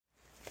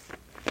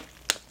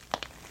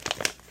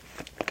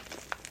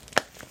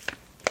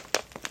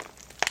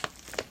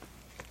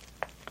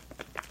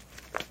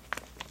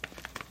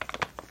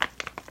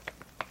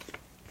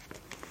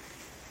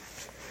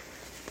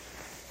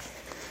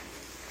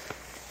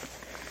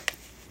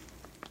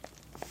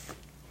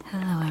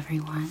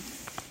everyone.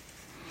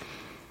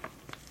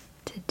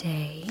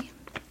 Today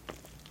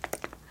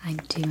I'm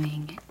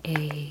doing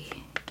a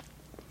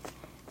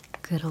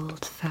good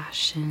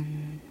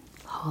old-fashioned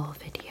haul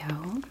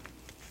video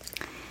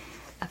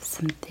of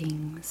some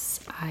things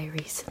I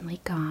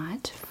recently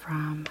got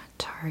from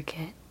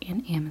Target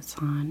and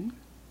Amazon.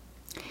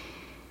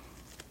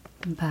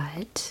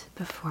 But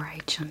before I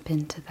jump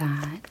into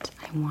that,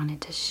 I wanted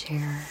to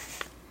share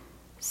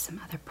some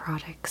other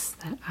products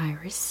that I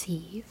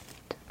received.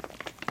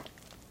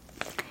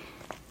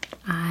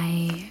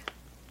 I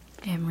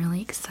am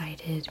really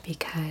excited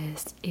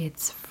because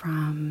it's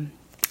from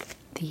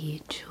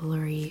the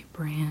jewelry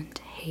brand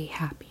Hey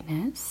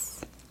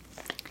Happiness.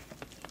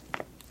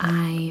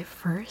 I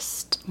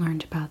first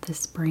learned about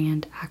this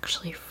brand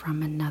actually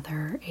from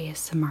another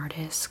ASMR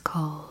artist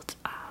called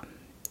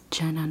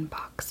Jen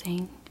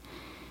Unboxing,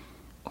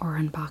 or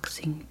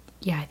Unboxing.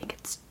 Yeah, I think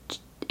it's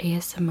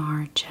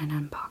ASMR Jen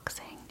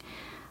Unboxing.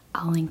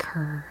 I'll link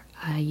her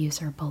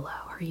user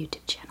below, her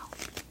YouTube channel.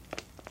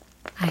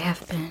 I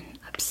have been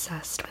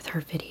obsessed with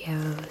her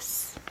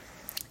videos,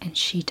 and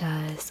she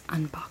does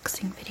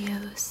unboxing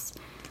videos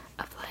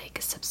of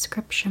like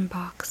subscription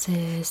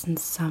boxes and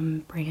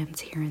some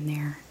brands here and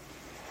there,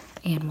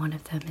 and one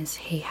of them is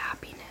Hey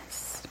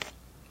Happiness.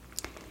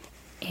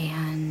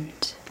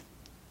 And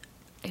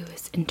it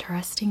was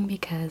interesting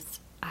because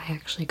I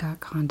actually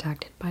got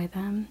contacted by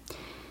them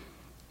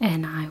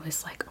and I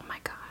was like, oh my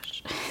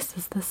gosh, is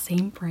this the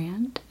same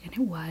brand? And it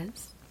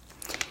was.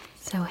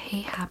 So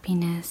Hey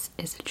Happiness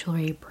is a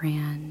jewelry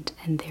brand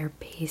and they're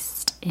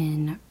based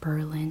in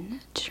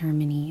Berlin,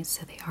 Germany,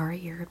 so they are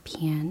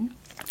European.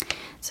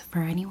 So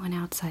for anyone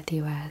outside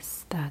the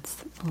US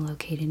that's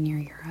located near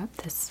Europe,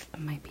 this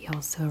might be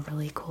also a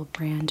really cool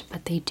brand,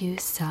 but they do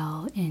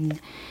sell in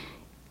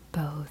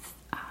both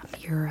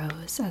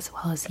euros as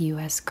well as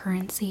US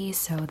currency,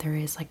 so there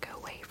is like a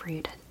way for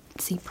you to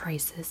see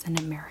prices in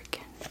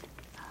American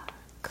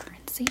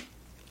currency.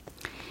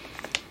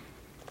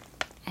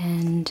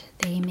 And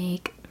they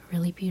make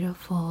really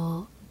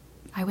beautiful,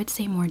 I would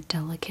say more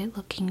delicate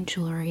looking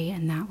jewelry,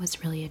 and that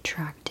was really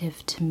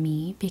attractive to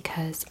me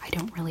because I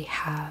don't really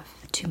have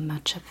too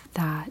much of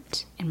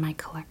that in my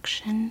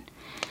collection.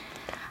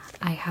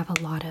 I have a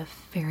lot of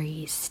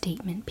very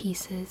statement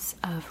pieces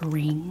of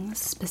rings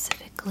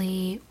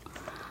specifically.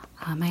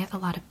 I have a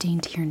lot of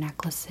daintier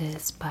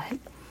necklaces, but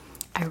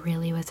I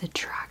really was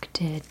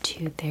attracted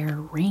to their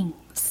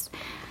rings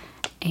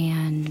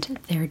and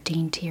their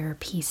daintier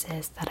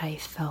pieces that I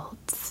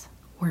felt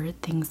were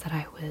things that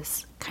I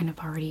was kind of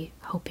already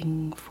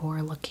hoping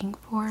for, looking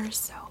for.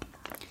 So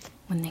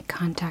when they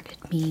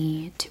contacted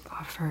me to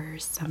offer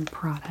some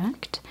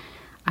product,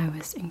 I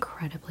was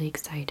incredibly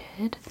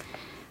excited.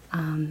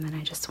 And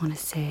I just want to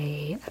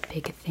say a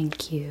big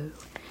thank you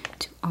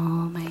to all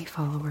my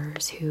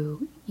followers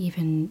who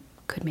even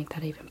could make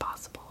that even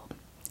possible.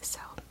 So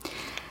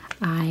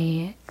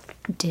I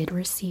did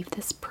receive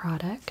this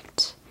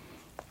product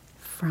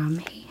from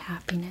Hey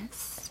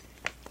Happiness.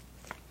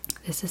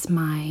 This is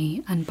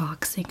my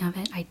unboxing of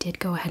it. I did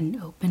go ahead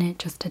and open it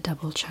just to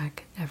double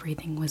check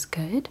everything was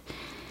good,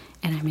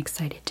 and I'm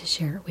excited to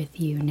share it with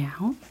you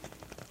now.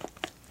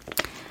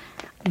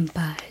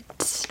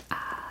 But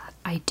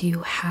I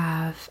do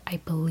have, I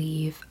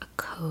believe, a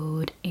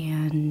code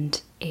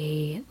and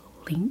a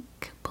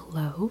link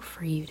below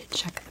for you to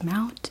check them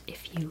out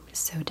if you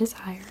so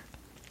desire.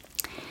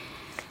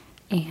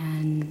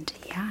 And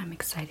yeah, I'm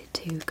excited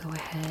to go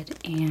ahead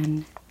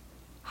and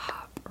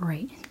hop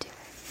right into it.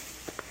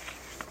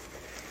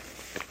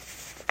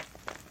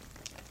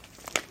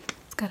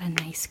 It's got a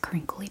nice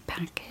crinkly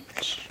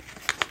package.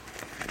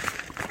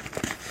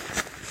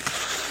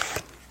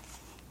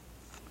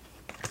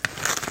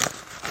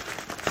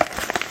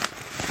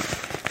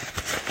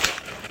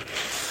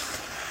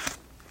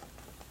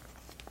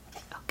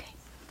 Okay,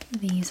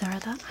 these are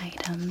the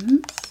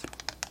items.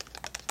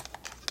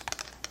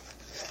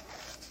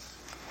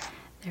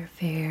 They're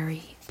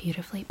very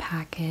beautifully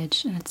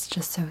packaged, and it's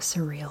just so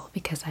surreal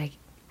because I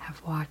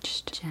have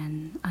watched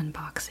Jen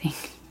unbox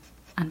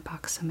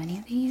so many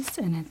of these,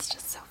 and it's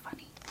just so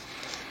funny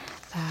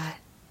that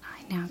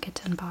I now get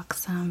to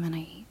unbox them, and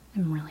I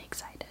am really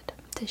excited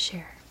to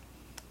share.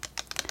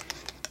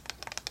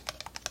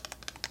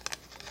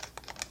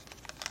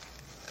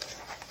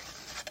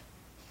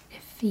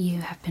 If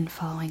you have been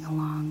following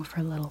along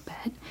for a little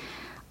bit,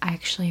 I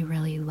actually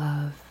really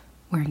love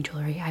wearing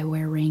jewelry. I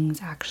wear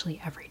rings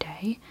actually every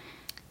day,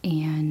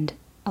 and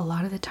a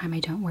lot of the time I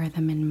don't wear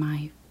them in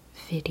my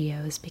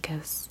videos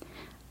because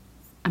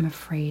I'm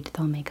afraid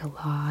they'll make a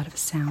lot of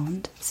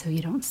sound, so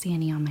you don't see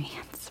any on my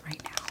hands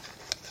right now.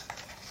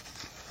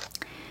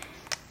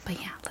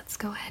 But yeah, let's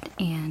go ahead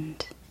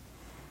and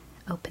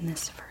open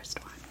this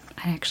first one.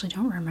 I actually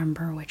don't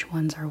remember which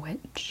ones are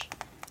which.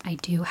 I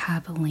do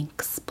have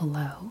links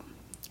below,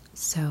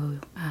 so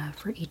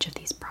for each of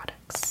these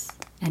products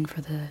and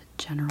for the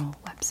general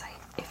website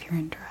if you're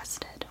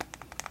interested.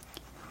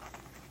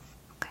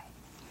 Okay,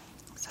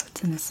 so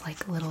it's in this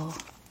like little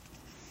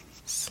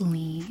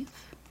sleeve.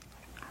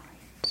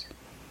 Alright,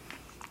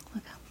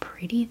 look how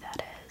pretty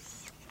that is.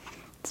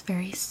 feels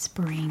very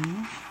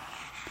spring.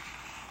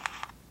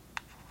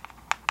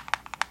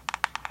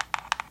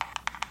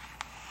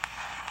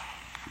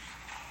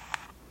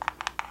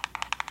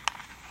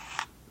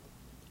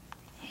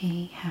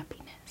 Hey,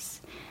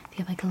 happiness. They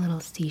have like a little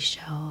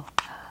seashell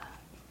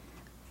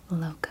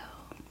logo.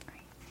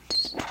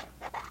 Right.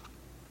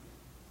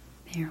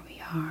 There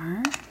we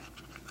are.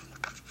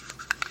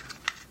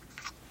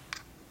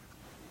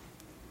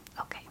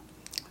 Okay,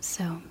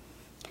 so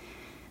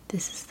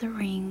this is the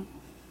ring.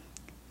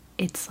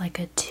 It's like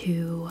a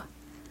 2-banded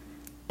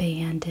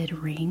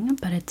ring,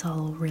 but it's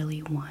all really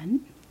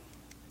one.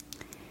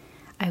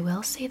 I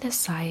will say the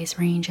size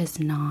range is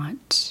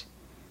not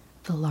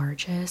the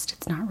largest.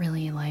 It's not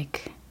really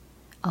like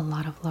a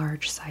lot of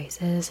large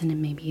sizes,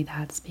 and maybe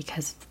that's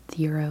because the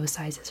Euro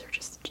sizes are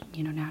just,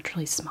 you know,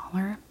 naturally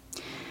smaller.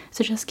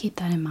 So just keep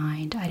that in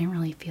mind. I didn't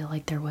really feel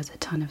like there was a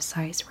ton of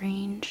size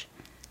range.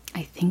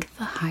 I think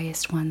the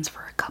highest ones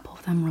for a couple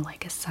of them were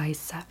like a size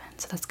 7,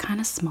 so that's kind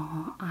of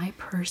small. I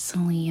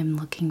personally am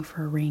looking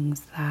for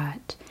rings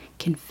that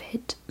can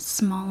fit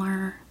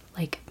smaller,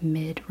 like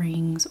mid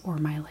rings, or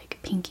my like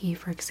pinky,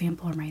 for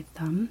example, or my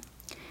thumb.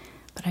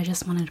 But I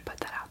just wanted to put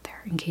that out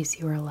there in case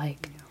you were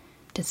like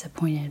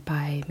disappointed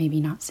by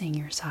maybe not seeing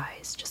your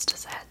size, just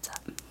as a heads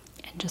up.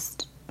 And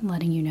just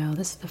letting you know,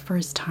 this is the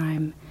first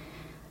time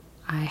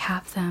I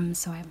have them,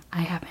 so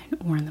I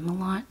haven't worn them a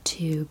lot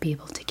to be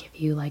able to give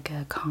you like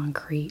a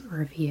concrete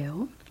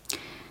review.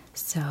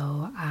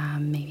 So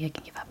maybe I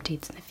can give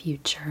updates in the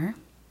future.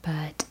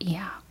 But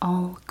yeah,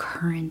 all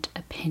current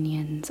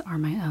opinions are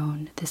my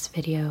own. This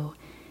video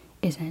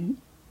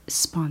isn't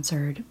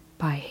sponsored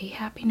by Hey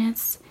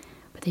Happiness,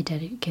 but they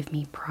did give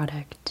me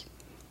product,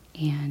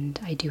 and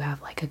I do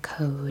have like a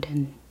code,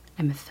 and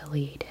I'm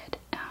affiliated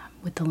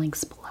with the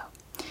links below.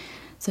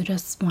 So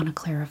just want to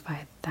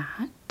clarify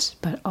that,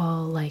 but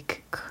all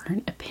like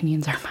current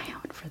opinions are my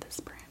own for this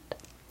brand.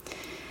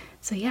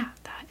 So yeah,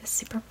 that is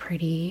super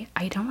pretty.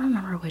 I don't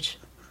remember which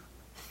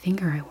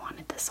finger I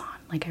wanted this on.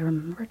 Like, I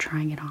remember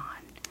trying it on.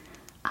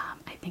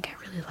 I think I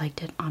really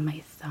liked it on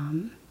my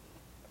thumb.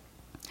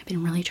 I've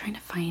been really trying to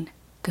find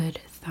good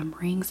thumb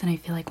rings, and I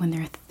feel like when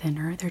they're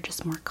thinner, they're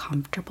just more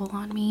comfortable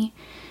on me.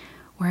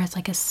 Whereas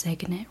like a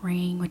signet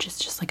ring, which is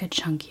just like a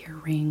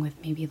chunkier ring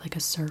with maybe like a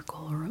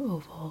circle or an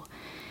oval,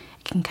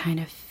 it can kind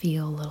of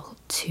feel a little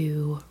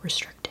too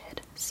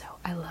restricted. So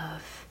I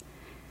love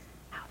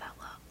how that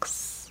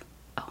looks.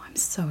 Oh, I'm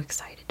so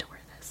excited to wear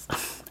this.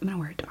 I'm gonna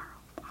wear it tomorrow,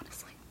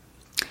 honestly.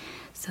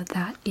 So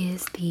that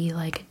is the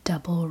like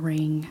double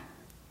ring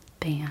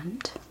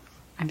band.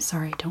 I'm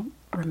sorry, I don't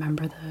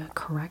remember the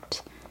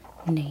correct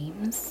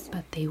names,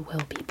 but they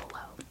will be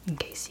below in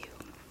case you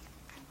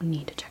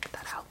need to check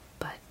that out.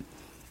 But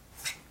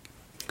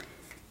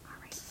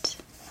alright,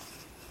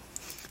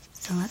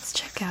 so let's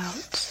check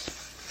out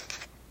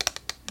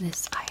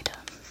this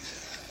item.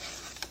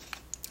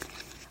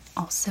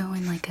 Also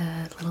in like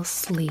a little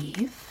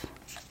sleeve.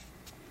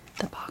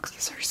 The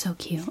boxes are so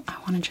cute. I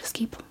want to just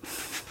keep them.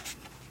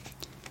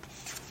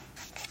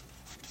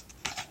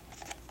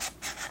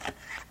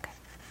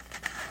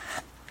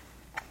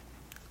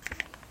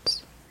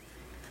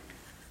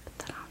 Put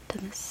that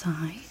onto the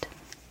side.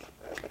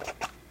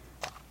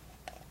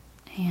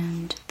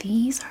 And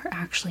these are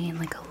actually in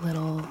like a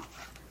little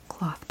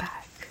cloth bag.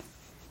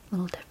 A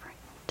little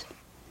different.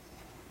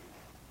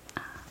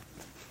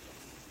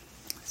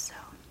 So,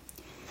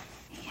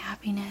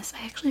 happiness.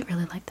 I actually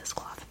really like this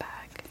cloth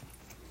bag.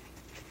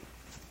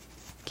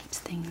 Keeps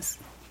things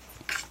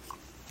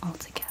all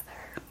together.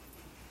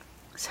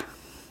 So,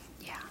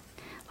 yeah.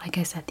 Like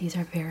I said, these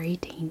are very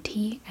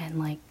dainty and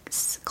like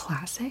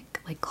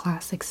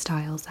classic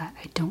styles that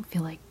I don't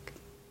feel like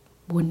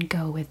wouldn't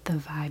go with the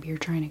vibe you're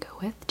trying to go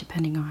with,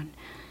 depending on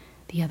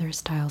the other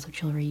styles of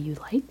jewelry you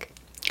like.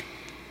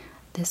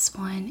 This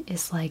one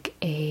is like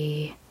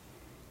a,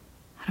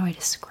 how do I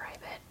describe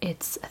it?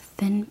 It's a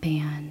thin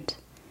band,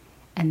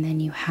 and then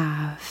you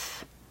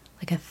have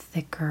like a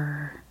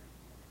thicker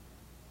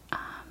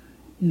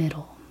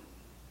middle,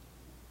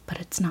 but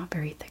it's not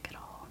very thick at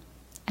all.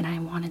 And I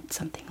wanted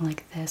something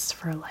like this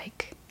for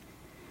like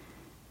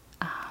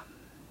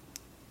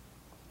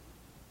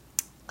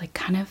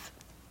kind of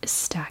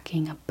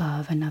stacking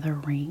above another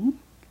ring,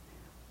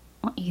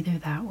 either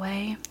that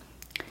way.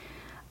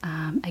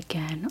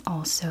 Again,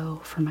 also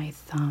for my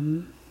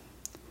thumb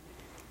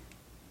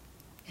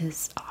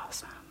is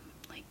awesome,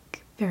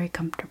 like very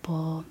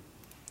comfortable.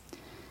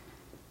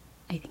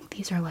 I think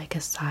these are like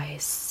a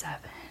size 7.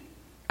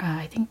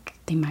 I think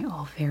they might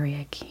all vary,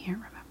 I can't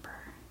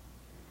remember.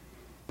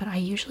 But I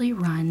usually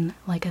run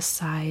like a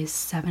size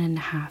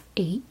 7.5,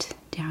 8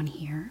 down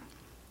here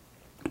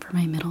for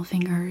my middle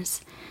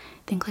fingers.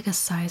 I think like a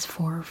size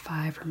 4 or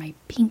 5 for my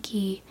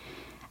pinky,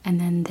 and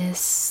then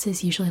this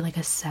is usually like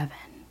a 7.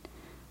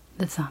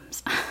 The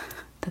thumbs.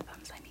 The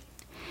thumbs, I mean.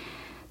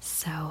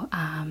 So,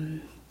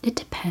 it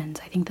depends.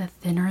 I think the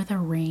thinner the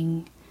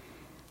ring,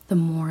 the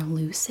more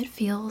loose it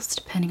feels,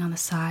 depending on the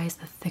size.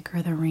 The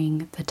thicker the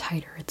ring, the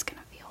tighter it's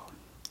gonna feel,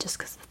 just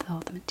because of all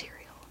the material.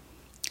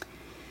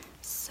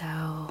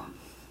 So,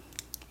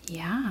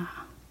 yeah.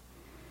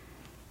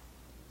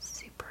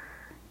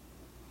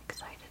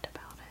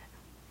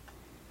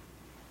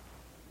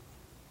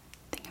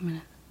 I'm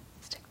gonna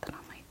stick that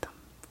on my thumb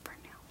for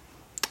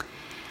now.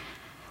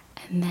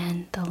 And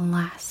then the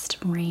last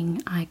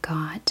ring I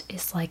got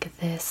is like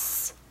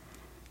this.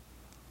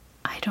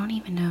 I don't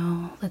even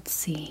know. Let's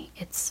see.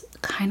 It's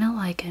kind of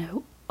like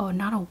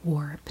not a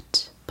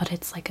warped, but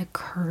it's like a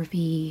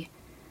curvy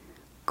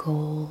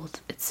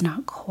gold. It's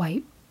not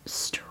quite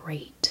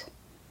straight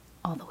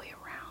all the way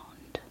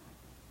around.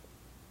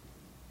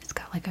 It's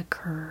got like a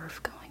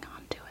curve going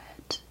on to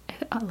it.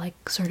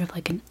 Like sort of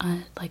like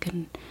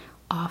an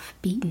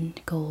off-beaten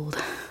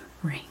gold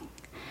ring.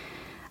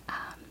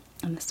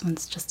 And this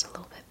one's just a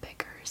little bit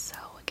bigger, so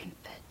it can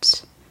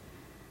fit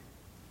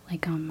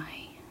like on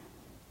my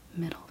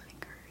middle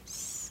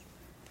fingers.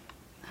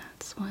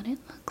 That's what it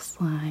looks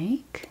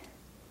like.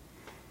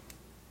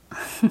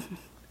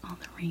 All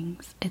the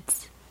rings.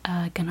 It's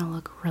gonna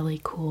look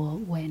really cool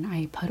when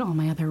I put all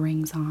my other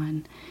rings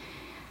on,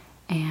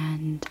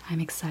 and I'm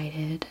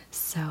excited.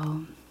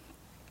 So,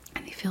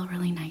 and they feel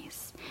really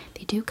nice.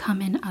 They do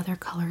come in other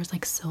colors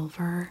like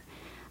silver,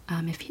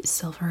 if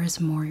silver is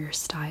more your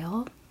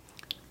style.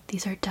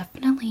 These are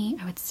definitely,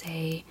 I would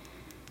say,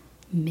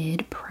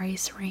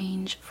 mid-price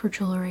range for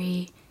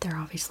jewelry. They're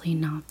obviously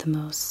not the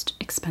most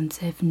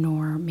expensive,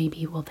 nor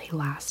maybe will they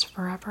last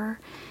forever.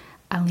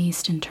 At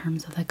least in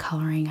terms of the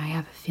coloring, I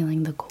have a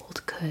feeling the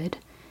gold could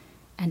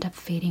end up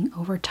fading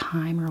over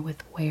time or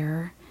with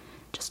wear.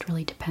 Just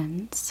really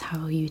depends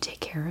how you take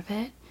care of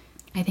it.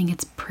 I think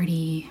it's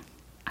pretty,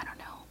 I don't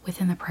know,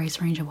 within the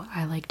price range of what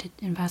I like to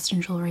invest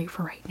in jewelry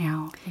for right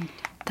now.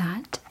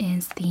 That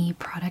is the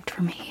product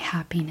from Hey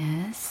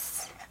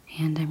Happiness,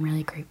 and I'm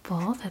really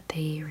grateful that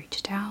they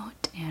reached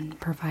out and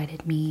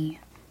provided me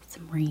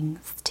some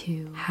rings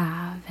to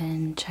have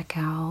and check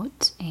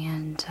out.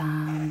 And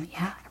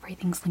yeah,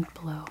 everything's linked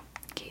below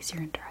in case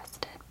you're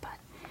interested. But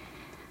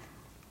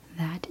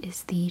that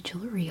is the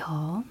jewelry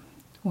haul,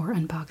 or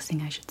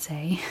unboxing I should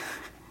say,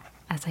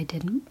 as I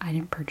didn't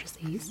purchase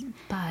these.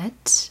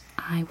 But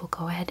I will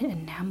go ahead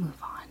and now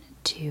move on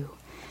to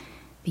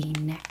the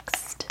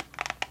next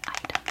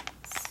items.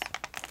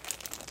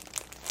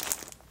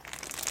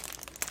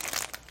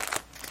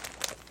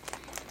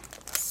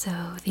 So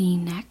the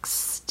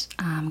next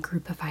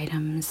group of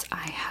items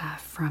I have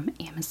from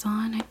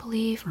Amazon, I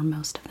believe, or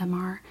most of them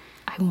are.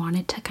 I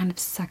wanted to kind of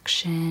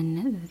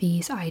section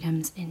these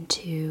items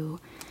into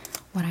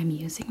what I'm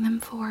using them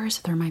for.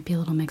 So there might be a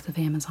little mix of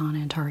Amazon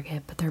and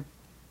Target, but they're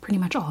pretty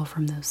much all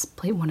from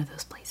one of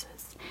those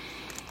places.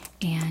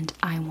 And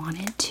I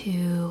wanted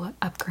to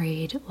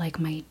upgrade like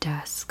my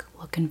desk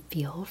look and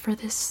feel for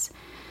this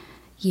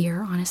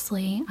year,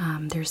 honestly.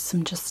 There's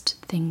some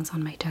just things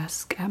on my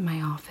desk at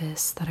my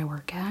office that I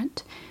work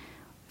at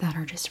that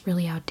are just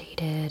really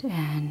outdated,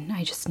 and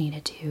I just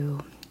needed to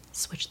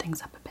switch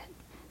things up a bit.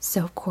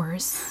 So of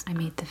course I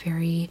made the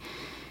very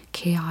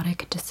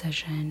chaotic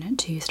decision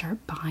to start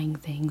buying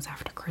things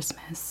after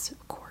Christmas.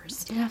 Of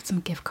course, I did have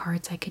some gift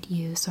cards I could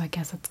use, so I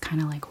guess that's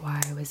kind of like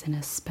why I was in a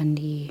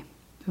spendy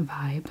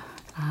vibe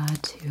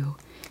to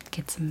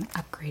get some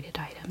upgraded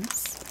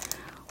items.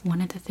 One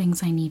of the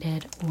things I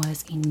needed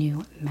was a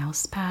new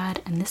mouse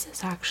pad, and this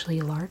is actually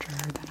larger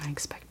than I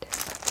expected.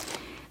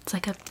 It's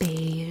like a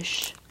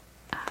beige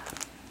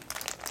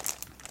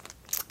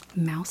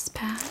mouse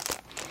pad,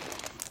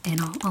 and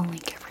I'll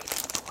link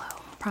everything below.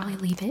 I'll probably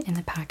leave it in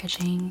the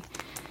packaging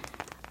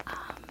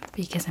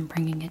because I'm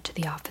bringing it to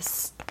the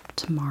office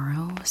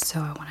tomorrow, so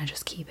I want to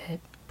just keep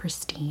it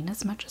pristine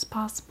as much as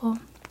possible.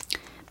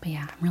 But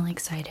yeah, I'm really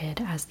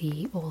excited, as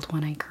the old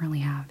one I currently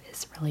have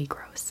is really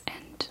gross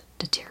and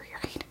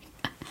deteriorating.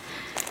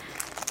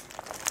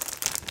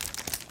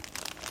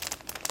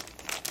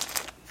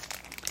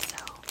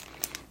 So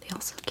they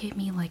also gave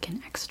me like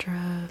an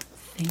extra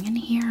thing in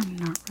here. I'm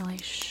not really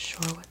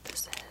sure what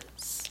this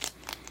is.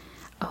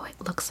 Oh, it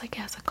looks like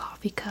it has a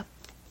coffee cup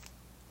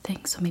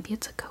thing, so maybe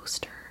it's a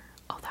coaster.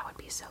 Oh, that would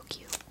be so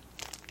cute.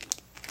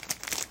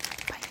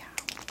 But yeah.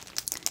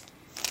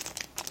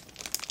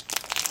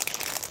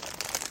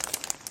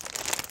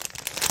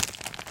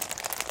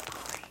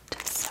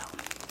 Alright, so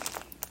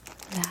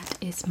that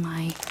is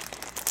my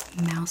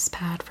mouse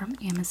pad from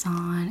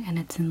Amazon, and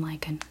it's in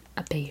like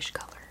a beige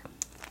color.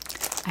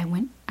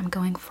 I'm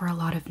going for a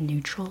lot of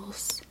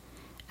neutrals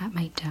at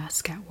my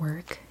desk at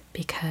work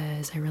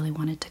because I really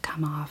wanted to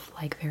come off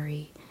like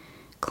very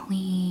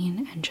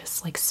clean and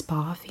just like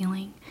spa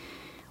feeling,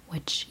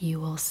 which you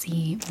will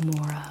see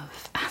more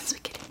of as we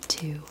get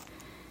into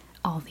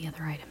all the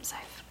other items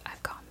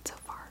I've gotten so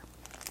far.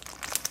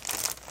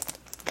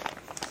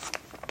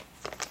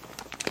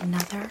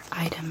 Another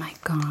item I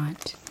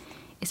got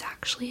is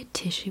actually a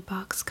tissue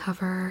box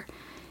cover.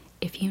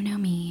 If you know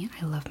me,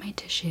 I love my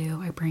tissue.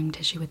 I bring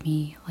tissue with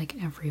me like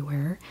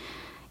everywhere,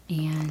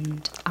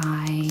 and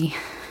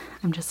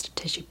I'm just a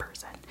tissue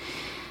person.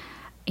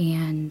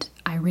 And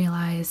I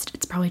realized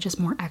it's probably just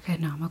more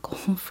economical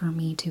for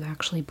me to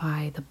actually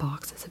buy the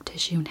boxes of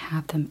tissue and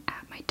have them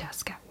at my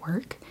desk at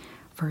work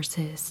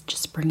versus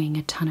just bringing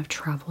a ton of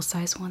travel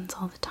size ones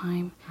all the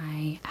time.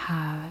 I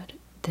had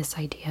this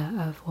idea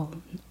of, well,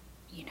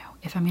 you know,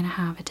 if I'm gonna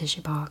have a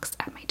tissue box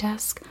at my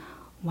desk,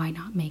 why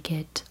not make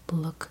it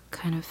look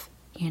kind of,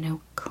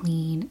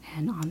 clean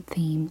and on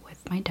theme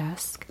with my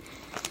desk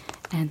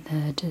and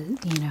the,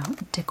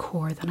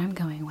 decor that I'm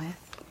going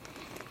with.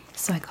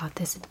 So I got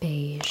this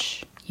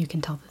beige. You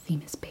can tell the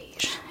theme is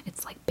beige.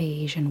 It's like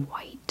beige and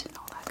white and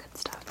all that good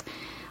stuff.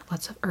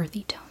 Lots of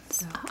earthy tones.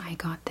 So I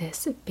got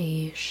this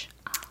beige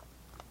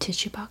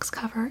tissue box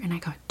cover, and I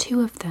got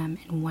 2 of them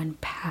in one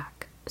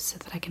pack so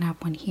that I can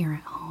have one here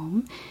at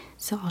home.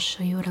 So I'll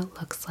show you what it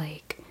looks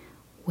like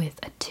with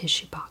a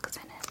tissue box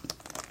in it.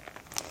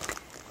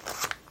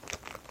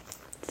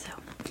 So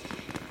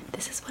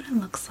this is what it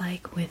looks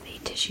like with a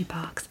tissue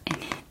box in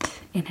it.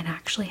 And it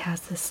actually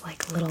has this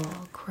like little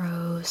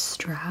crow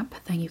strap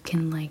that you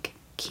can like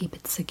keep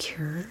it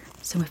secure.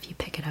 So if you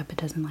pick it up, it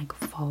doesn't like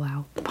fall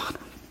out the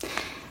bottom.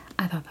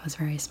 I thought that was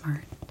very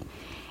smart.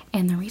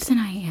 And the reason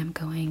I am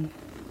going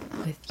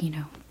with,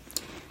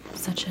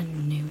 such a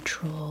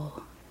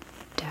neutral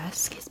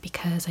desk is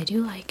because I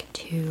do like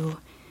to,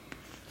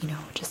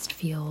 just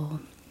feel,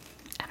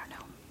 I don't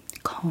know,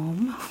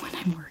 calm when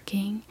I'm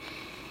working.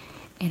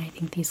 And I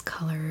think these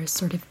colors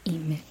sort of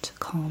emit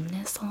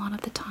calmness a lot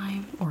of the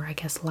time, or I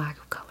guess lack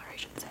of color, I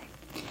should say.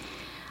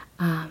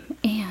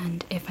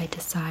 And if I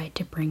decide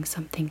to bring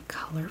something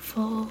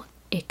colorful,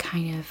 it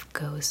kind of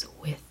goes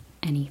with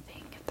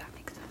anything, if that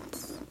makes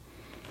sense.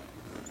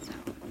 So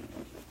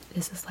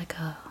this is like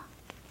I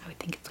would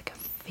think it's like a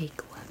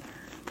fake leather,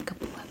 like a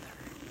leather.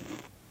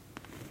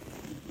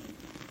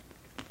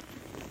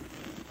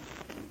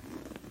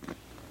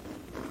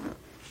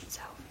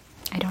 So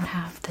I don't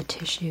have the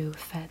tissue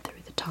fed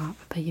through the top,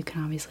 but you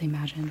can obviously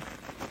imagine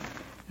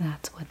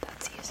that's what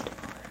that's used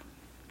for.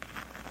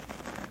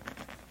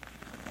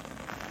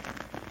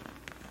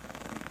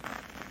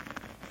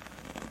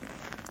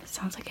 It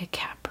sounds like a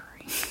cat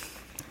purring.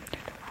 I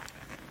don't know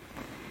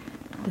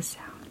why. The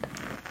sound.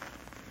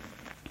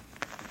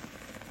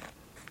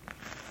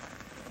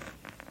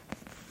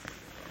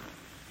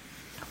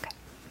 Okay,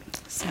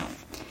 so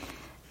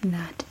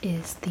that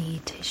is the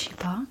tissue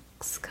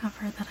box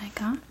cover that I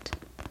got.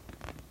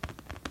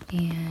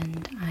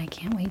 And I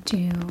can't wait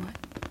to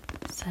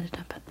set it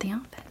up at the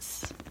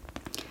office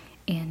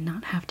and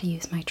not have to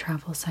use my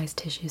travel size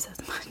tissues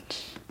as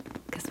much,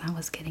 because that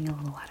was getting a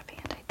little out of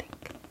hand, I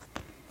think.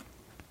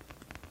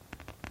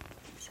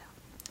 So,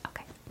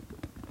 okay.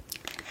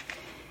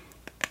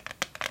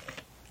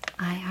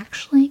 I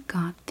actually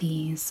got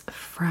these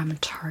from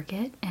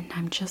Target, and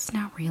I'm just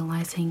now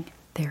realizing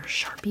they're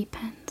Sharpie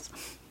pens.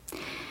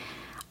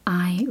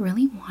 I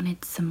really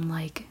wanted some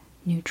like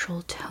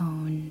neutral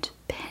toned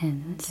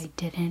pens. I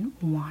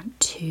didn't want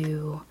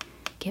to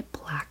get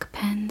black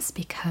pens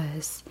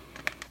because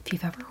if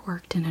you've ever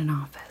worked in an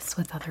office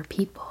with other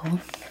people,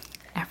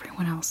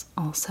 everyone else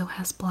also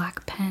has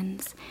black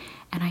pens,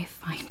 and I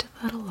find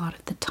that a lot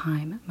of the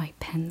time my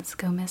pens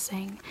go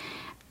missing,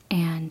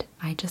 and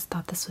I just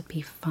thought this would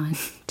be fun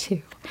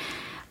to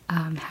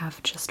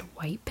have just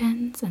white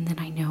pens, and then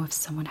I know if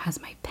someone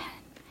has my pen.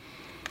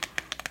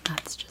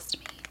 That's just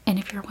me. And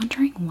if you're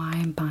wondering why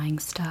I'm buying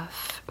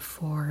stuff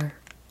for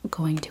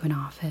going to an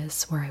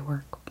office where I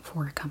work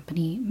for a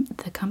company,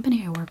 the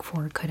company I work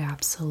for could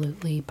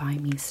absolutely buy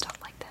me stuff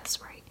like this,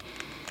 right?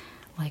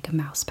 Like a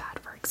mouse pad,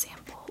 for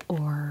example,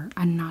 or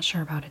I'm not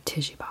sure about a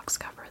tissue box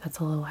cover, that's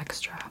a little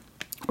extra,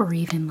 or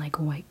even like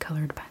white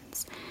colored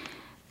pens.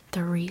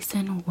 The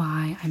reason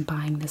why I'm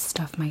buying this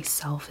stuff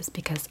myself is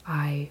because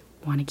I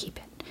want to keep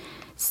it.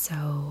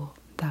 So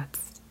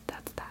that's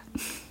that.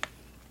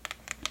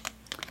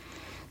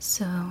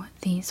 So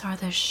these are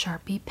the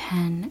Sharpie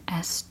Pen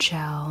S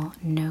Gel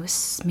No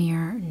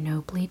Smear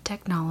No Bleed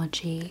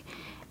technology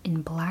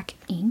in black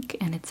ink,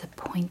 and it's a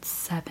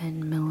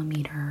 0.7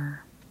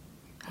 millimeter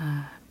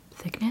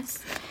thickness.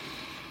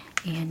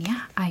 And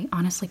yeah, I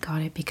honestly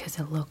got it because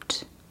it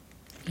looked,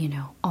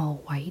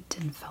 all white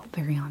and felt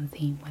very on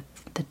theme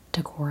with the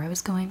decor I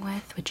was going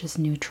with, which is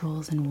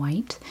neutrals and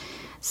white.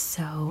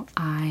 So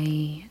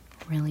I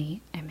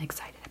really am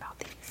excited about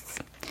these.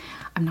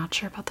 I'm not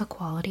sure about the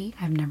quality.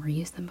 I've never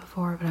used them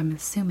before, but I'm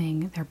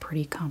assuming they're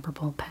pretty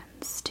comparable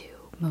pens to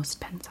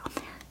most pens out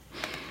there.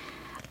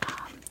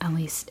 At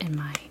least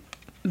in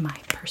my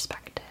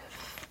perspective.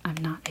 I'm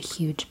not a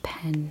huge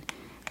pen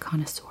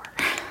connoisseur,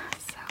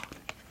 so.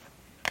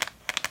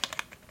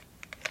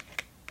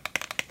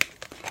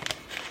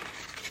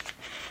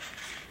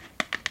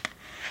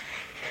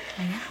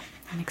 But yeah,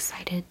 I'm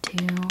excited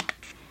to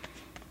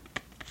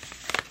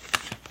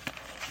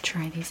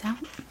try these out.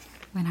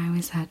 When I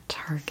was at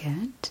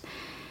Target,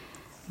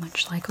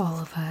 much like all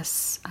of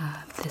us,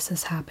 this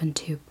has happened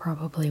to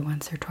probably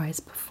once or twice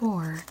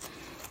before.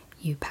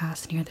 You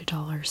pass near the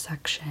dollar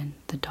section.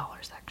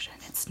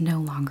 It's no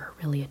longer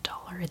really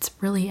 $1. It's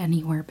really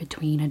anywhere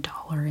between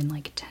 $1 and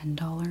like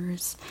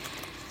 $10.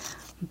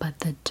 But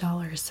the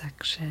dollar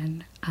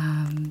section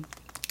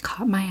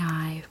caught my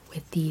eye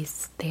with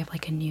these. They have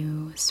like a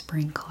new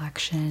spring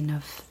collection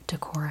of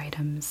decor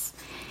items.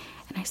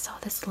 And I saw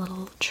this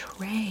little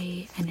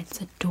tray, and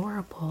it's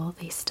adorable.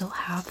 They still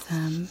have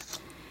them,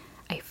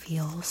 I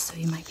feel, so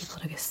you might be able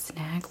to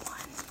snag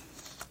one.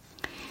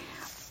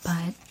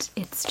 but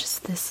it's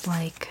just this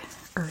like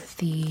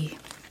earthy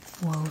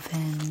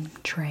woven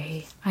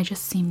tray. I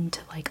just seem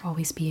to like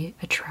always be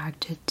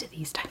attracted to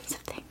these types of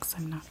things.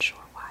 I'm not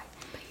sure why,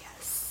 but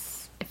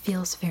yes, it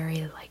feels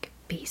very like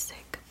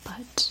basic,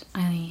 but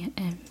I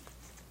am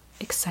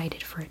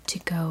excited for it to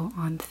go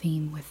on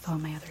theme with all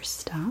my other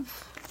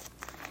stuff.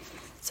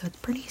 So it's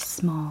pretty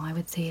small. I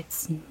would say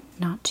it's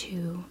not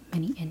too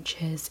many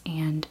inches,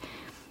 and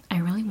I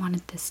really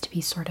wanted this to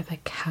be sort of a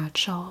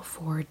catch-all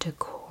for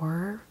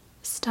decor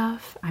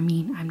stuff. I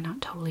mean, I'm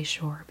not totally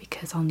sure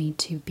because I'll need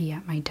to be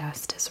at my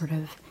desk to sort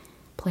of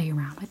play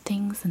around with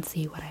things and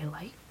see what I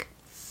like.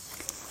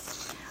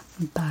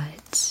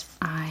 But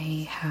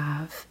I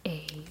have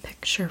a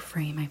picture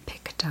frame I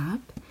picked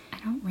up. I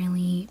don't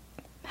really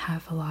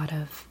have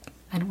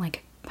I don't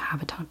like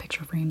have a ton of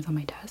picture frames on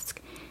my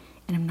desk,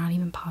 and I'm not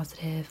even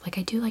positive. Like,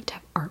 I do like to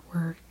have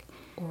artwork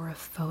or a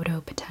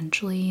photo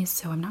potentially,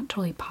 so I'm not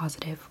totally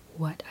positive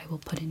what I will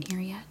put in here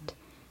yet.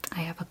 I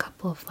have a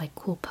couple of like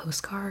cool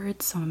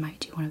postcards, so I might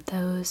do one of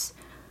those,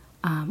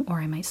 or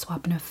I might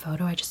swap in a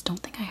photo. I just don't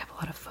think I have a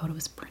lot of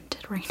photos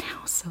printed right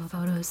now, so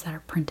photos that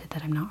are printed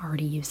that I'm not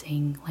already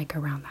using like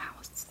around the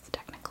house,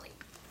 technically.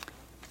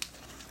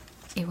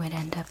 It would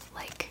end up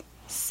like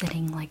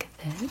sitting like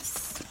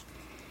this.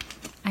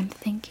 I'm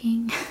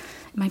thinking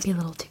it might be a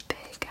little too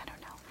big, I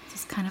don't know.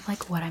 It's kind of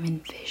like what I'm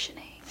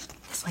envisioning.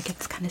 It's like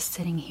it's kind of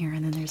sitting here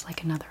and then there's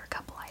like another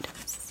couple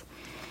items.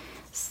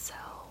 So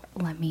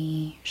let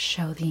me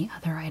show the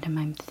other item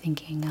I'm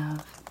thinking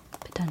of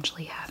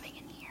potentially having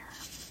in here.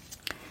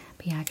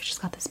 But yeah, I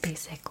just got this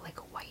basic like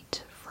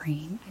white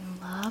frame.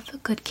 I love a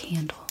good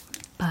candle,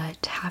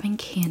 but having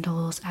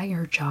candles at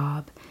your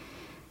job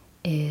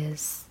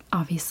is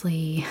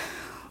obviously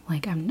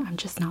like I'm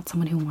just not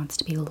someone who wants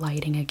to be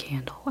lighting a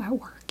candle at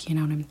work, you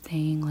know what I'm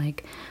saying?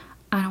 Like,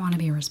 I don't want to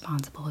be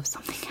responsible if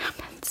something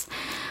happens.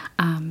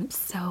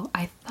 So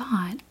I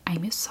thought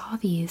I saw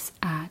these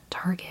at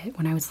Target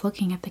when I was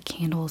looking at the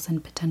candles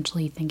and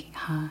potentially thinking,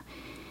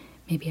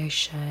 maybe I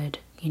should,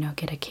 you know,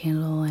 get a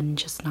candle and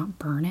just not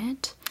burn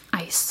it.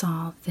 I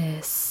saw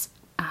this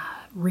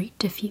Reet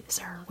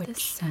diffuser with the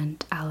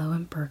scent aloe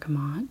and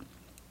bergamot.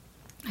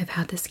 I've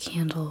had this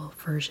candle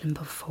version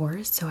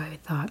before, so I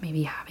thought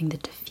maybe having the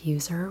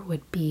diffuser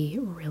would be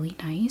really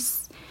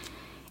nice.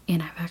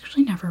 And I've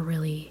actually never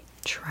really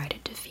tried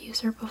a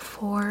diffuser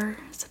before,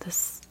 so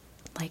this,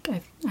 like,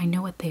 I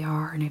know what they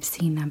are and I've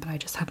seen them, but I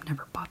just have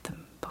never bought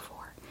them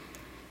before.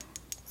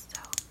 So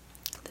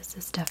this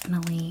is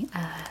definitely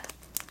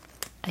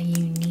a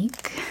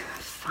unique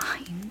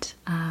find,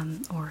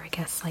 or I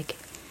guess like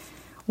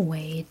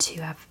way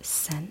to have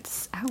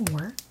scents at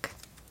work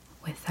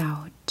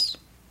without,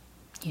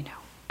 you know,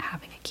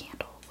 having a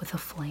candle with a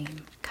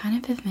flame.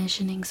 Kind of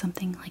envisioning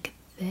something like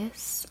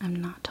this. I'm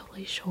not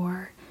totally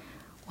sure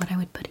what I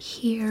would put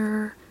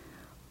here,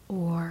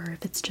 or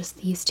if it's just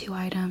these two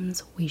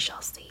items, we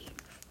shall see.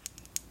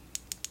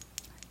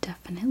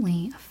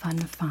 Definitely a fun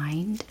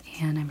find,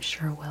 and I'm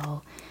sure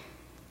will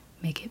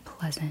make it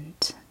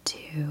pleasant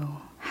to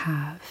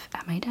have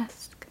at my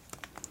desk.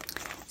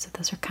 So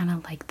those are kind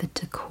of like the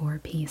decor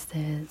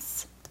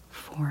pieces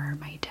for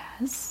my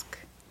desk,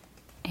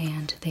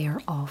 and they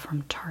are all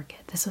from Target.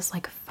 This was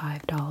like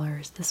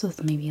 $5. This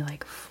was maybe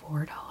like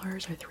 $4 or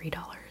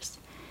 $3.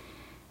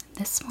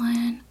 This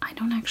one, I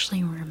don't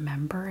actually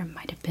remember. It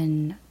might have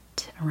been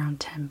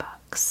around 10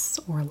 bucks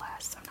or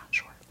less, I'm not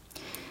sure.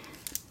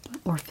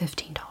 Or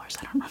 $15,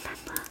 I don't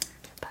remember.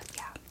 But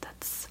yeah,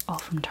 that's all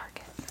from Target.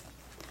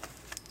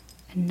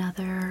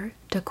 Another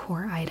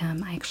decor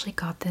item, I actually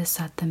got this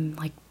at the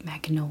like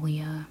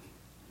Magnolia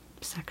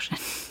section.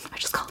 I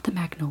just call it the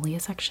Magnolia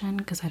section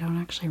because I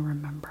don't actually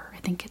remember. I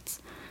think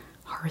it's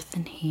Hearth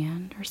and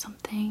Hand or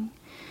something.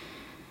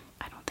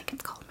 I don't think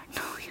it's called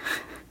Magnolia.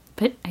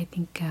 But I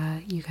think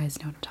you guys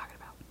know what I'm talking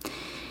about.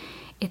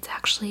 It's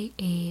actually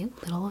a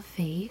little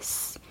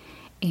vase,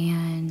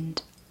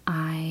 and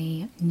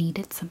I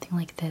needed something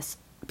like this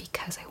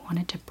because I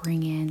wanted to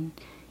bring in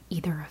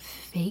either a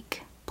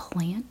fake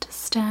plant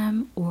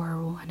stem or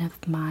one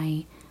of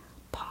my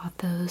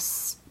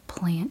pothos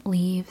plant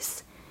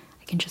leaves.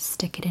 I can just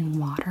stick it in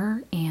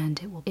water and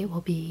it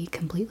will be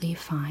completely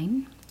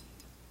fine.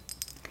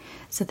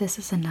 So this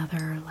is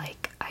another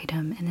like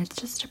item, and it's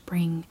just to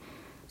bring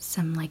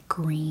some like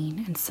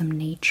green and some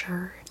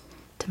nature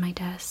to my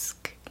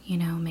desk, you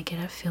know, make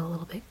it feel a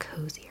little bit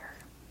cozier.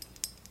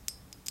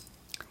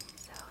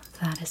 So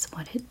that is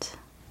what it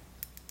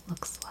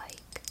looks like.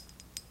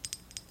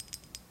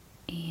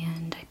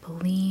 And I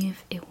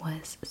believe it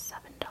was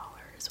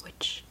 $7,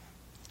 which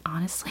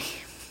honestly,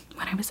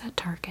 when I was at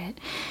Target,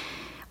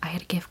 I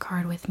had a gift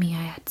card with me.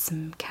 I had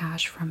some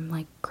cash from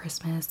like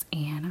Christmas,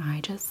 and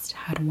I just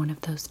had one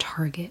of those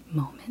Target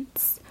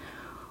moments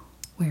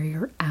where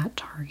you're at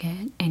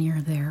Target and you're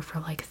there for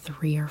like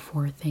 3 or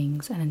 4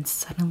 things, and then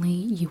suddenly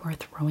you are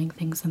throwing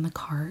things in the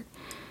cart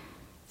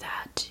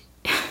that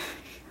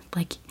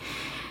like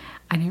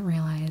I didn't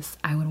realize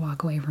I would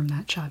walk away from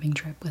that shopping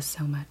trip with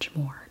so much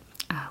more.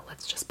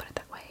 Let's just put it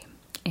that way.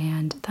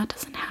 and that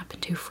doesn't happen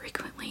too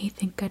frequently,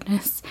 thank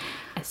goodness.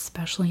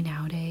 Especially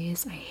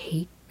nowadays, I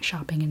hate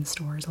shopping in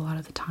stores a lot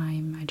of the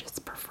time. I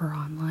just prefer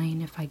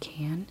online if I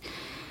can.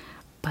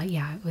 But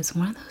yeah, it was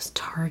one of those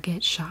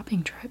Target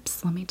shopping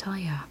trips, let me tell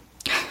you.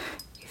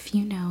 If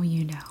you know,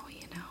 you know,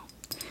 you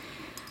know.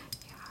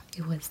 Yeah,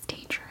 it was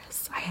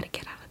dangerous. I had to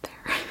get out of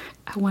there.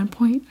 At one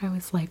point, I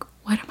was like,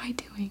 what am I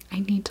doing? I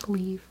need to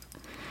leave.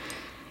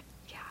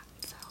 Yeah,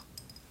 so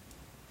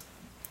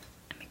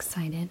I'm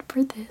excited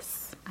for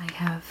this. I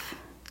have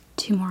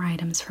 2 more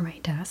items for my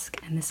desk,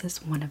 and this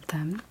is one of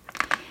them.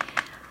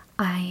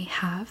 I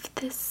have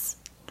this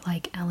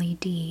like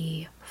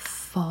LED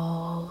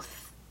fall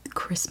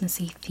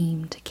Christmassy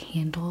themed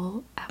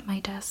candle at my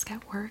desk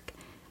at work,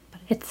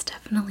 but it's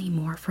definitely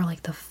more for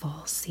like the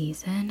fall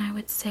season, I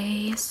would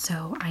say.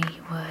 So I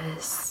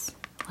was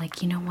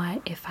like, you know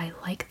what, if I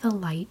like the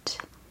light,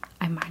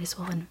 I might as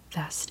well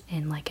invest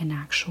in like an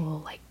actual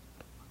like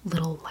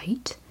little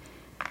light,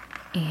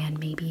 and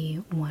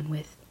maybe one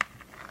with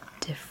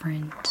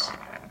different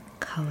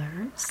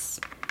colors.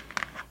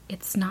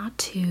 It's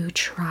not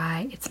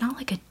it's not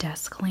like a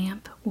desk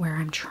lamp where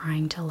I'm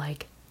trying to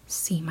like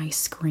see my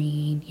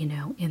screen, you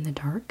know, in the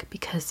dark,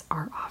 because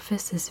our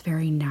office is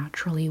very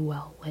naturally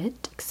well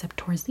lit, except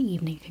towards the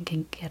evening it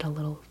can get a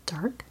little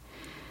dark.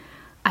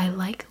 I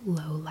like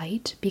low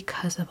light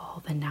because of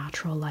all the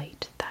natural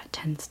light that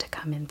tends to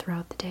come in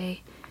throughout the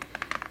day.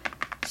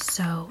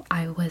 So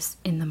I was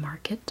in the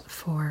market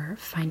for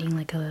finding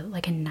like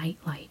a night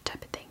light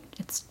type of thing.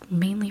 It's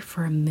mainly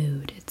for a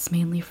mood. It's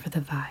mainly for the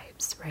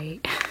vibes,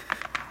 right?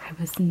 I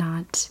was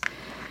not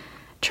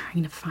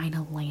trying to find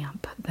a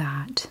lamp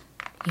that,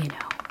 you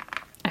know,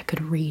 I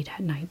could read at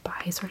night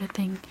by sort of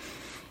thing.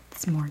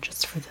 It's more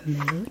just for the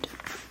mood.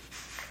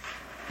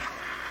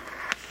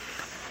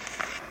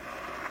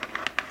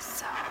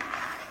 So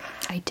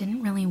I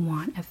didn't really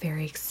want a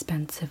very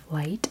expensive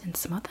light, and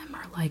some of them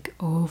are like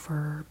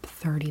over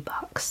 30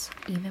 bucks.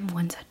 Even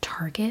ones at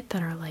Target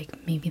that are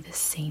like maybe the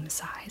same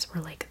size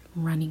were like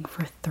running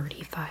for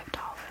 $35,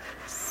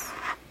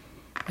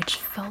 which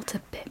felt a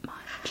bit much.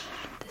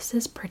 This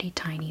is pretty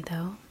tiny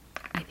though.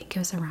 I think it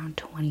was around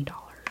 $20.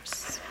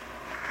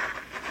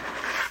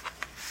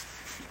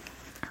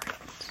 Alright.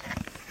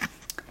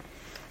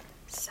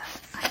 So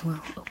I will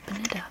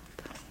open it up.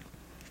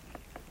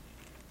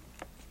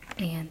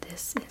 And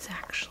this is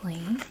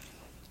actually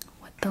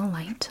what the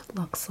light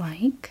looks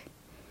like.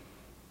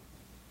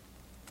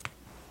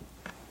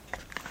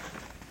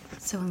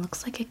 So it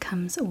looks like it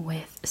comes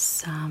with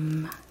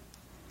some,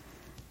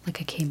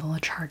 like a cable, a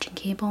charging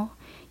cable.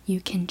 You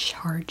can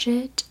charge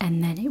it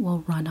and then it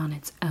will run on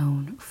its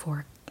own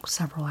for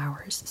several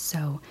hours.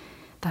 So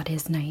that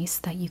is nice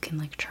that you can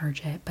like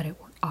charge it, but it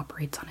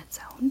operates on its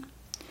own.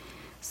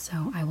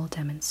 So I will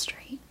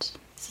demonstrate.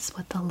 This is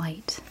what the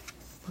light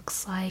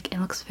looks like. It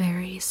looks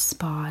very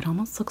spa. It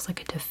almost looks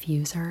like a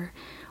diffuser,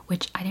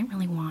 which I didn't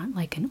really want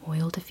like an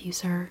oil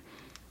diffuser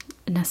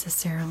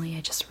necessarily.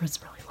 I just was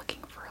really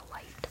looking for a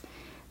light.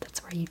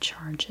 That's where you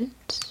charge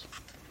it.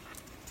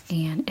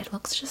 And it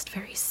looks just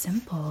very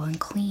simple and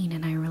clean,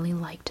 and I really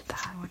liked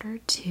that. In order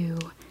to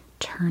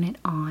turn it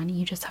on,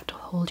 you just have to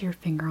hold your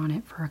finger on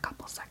it for a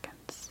couple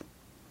seconds.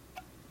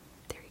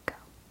 There you go.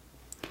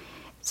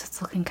 So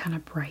it's looking kind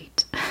of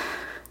bright.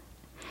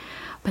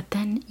 But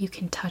then you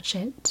can touch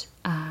it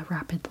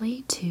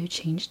rapidly to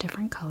change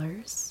different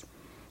colors.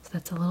 So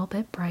that's a little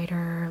bit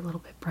brighter, a little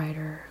bit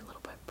brighter, a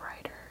little bit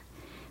brighter.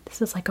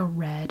 This is like a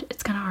red.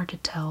 It's kind of hard to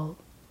tell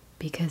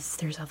because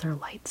there's other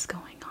lights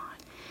going on.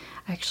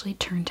 I actually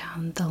turned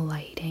down the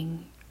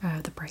lighting,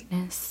 the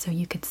brightness, so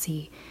you could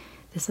see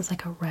this is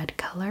like a red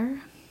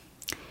color.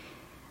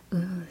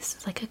 Ooh, this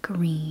is like a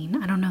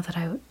green. I don't know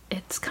that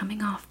it's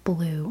coming off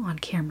blue on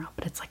camera,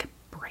 but it's like a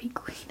bright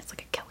green. It's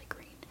like a Kelly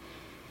green.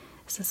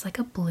 This is like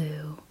a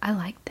blue. I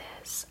like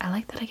this. I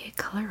like that I get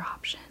color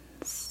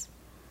options.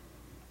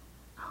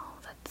 Oh,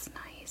 that's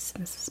nice.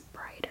 And this is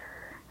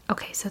brighter.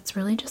 Okay, so it's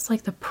really just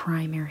like the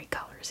primary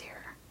colors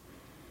here,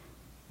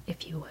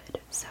 if you would.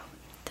 So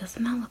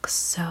doesn't that look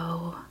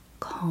so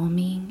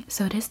calming?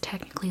 So it is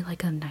technically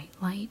like a night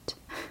light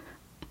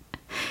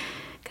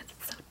because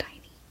it's so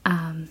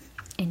tiny.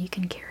 And you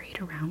can carry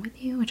it around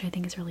with you, which I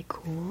think is really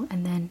cool.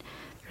 And then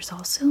there's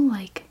also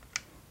like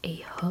a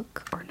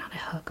hook, or not a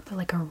hook, but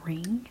like a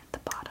ring at the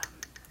bottom.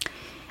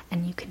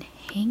 And you can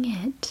hang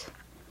it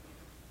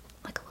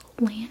like a little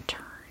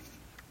lantern.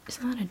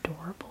 Isn't that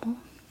adorable?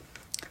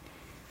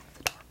 It's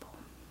adorable.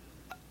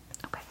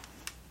 Okay.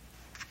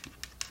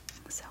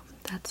 So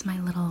that's my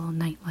little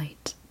night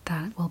light.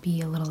 That will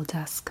be a little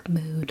desk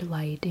mood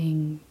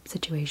lighting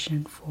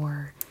situation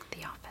for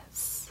the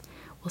office.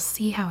 We'll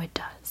see how it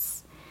does.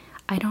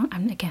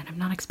 I'm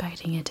not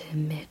expecting it to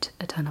emit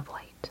a ton of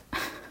light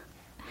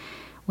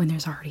when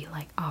there's already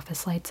like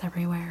office lights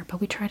everywhere, but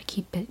we try to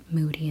keep it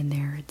moody in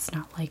there. It's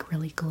not like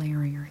really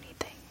glaring or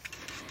anything.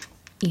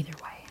 Either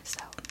way, so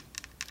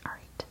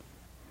alright.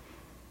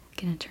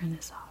 Gonna turn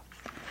this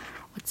off.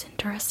 What's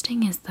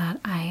interesting is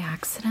that I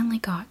accidentally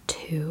got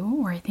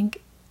 2, or I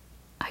think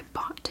I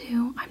bought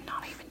 2, I'm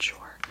not even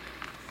sure.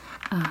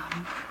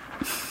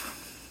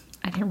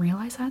 I didn't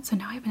realize that, so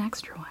now I have an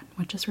extra one,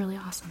 which is really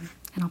awesome.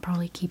 And I'll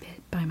probably keep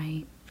it by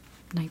my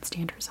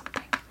nightstand or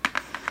something.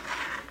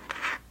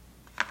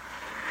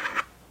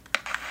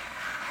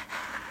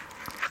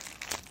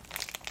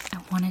 I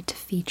wanted to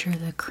feature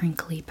the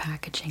crinkly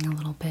packaging a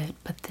little bit,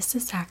 but this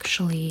is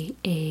actually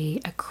a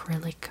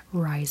acrylic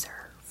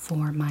riser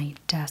for my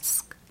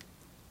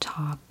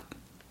desktop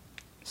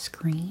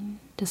screen,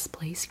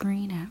 display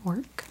screen at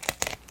work.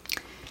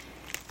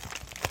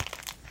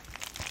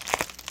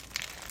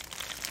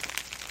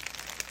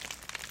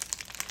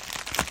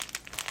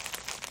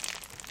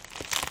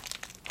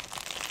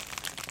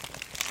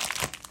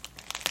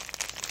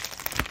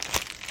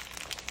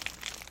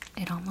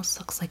 It almost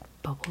looks like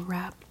bubble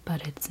wrap,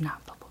 but it's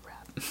not bubble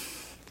wrap.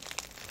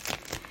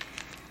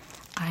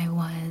 I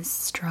was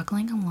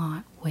struggling a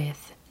lot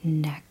with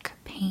neck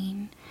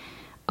pain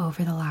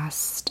over the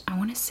last, I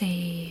want to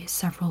say,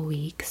 several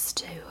weeks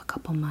to a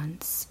couple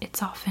months.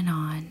 It's off and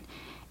on,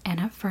 and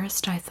at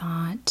first I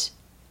thought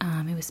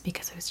it was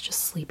because I was just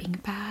sleeping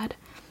bad,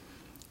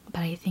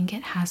 but I think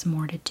it has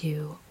more to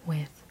do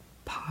with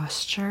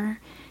posture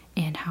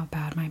and how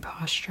bad my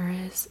posture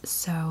is.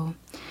 So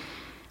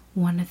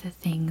one of the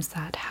things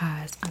that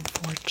has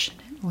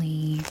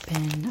unfortunately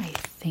been, I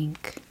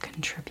think,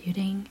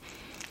 contributing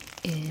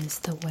is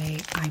the way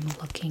I'm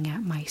looking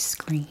at my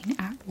screen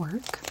at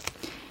work.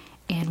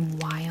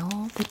 And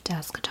while the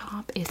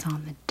desktop is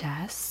on the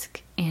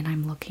desk and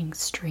I'm looking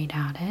straight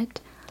at it,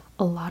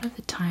 a lot of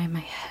the time my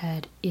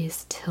head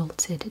is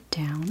tilted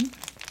down.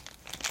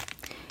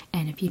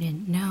 And if you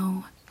didn't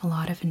know, a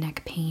lot of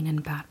neck pain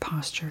and bad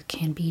posture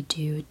can be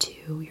due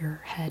to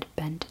your head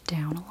bent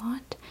down a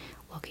lot,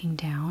 looking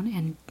down,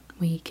 and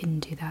we can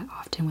do that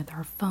often with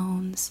our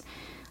phones,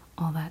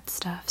 all that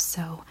stuff.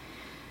 So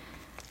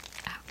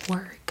at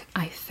work,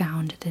 I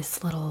found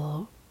this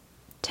little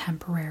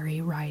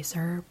temporary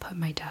riser, put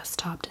my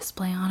desktop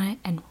display on it,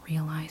 and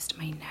realized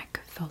my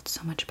neck felt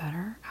so much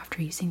better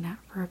after using that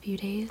for a few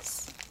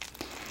days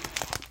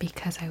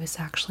because I was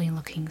actually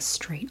looking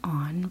straight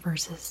on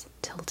versus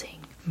tilting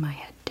my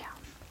head down.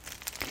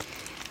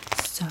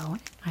 So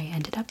I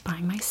ended up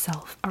buying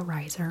myself a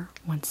riser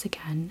once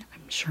again.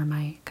 I'm sure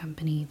my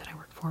company that I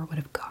work for would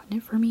have gotten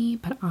it for me,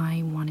 but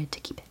I wanted to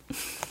keep it.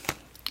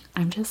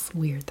 I'm just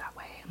weird that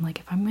way. I'm like,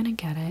 if I'm gonna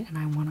get it and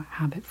I want to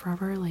have it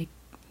forever, like,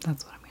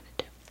 that's what I'm gonna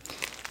do.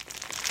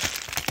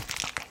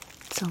 Okay,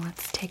 so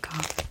let's take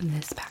off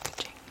this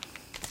packaging.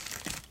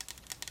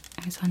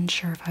 I was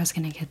unsure if I was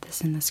gonna get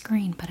this in the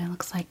screen, but it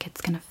looks like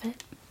it's gonna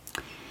fit.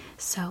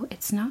 So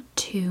it's not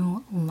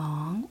too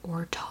long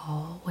or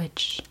tall,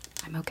 which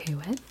I'm okay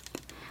with.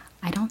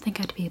 I don't think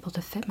I'd be able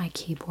to fit my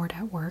keyboard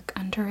at work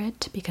under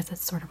it because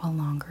it's sort of a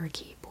longer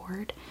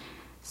keyboard.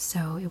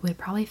 So it would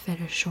probably fit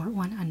a short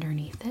one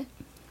underneath it.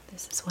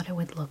 This is what it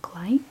would look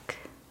like.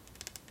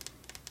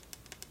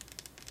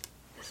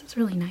 This is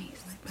really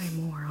nice. I'd buy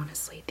more,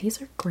 honestly. These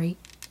are great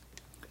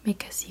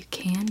because you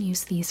can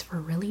use these for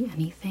really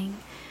anything.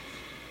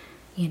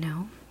 You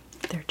know,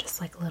 they're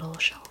just like little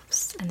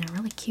shelves and they're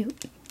really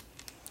cute.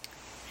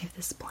 I have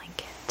this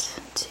blanket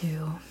to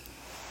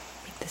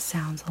make the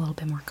sounds a little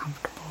bit more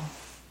comfortable.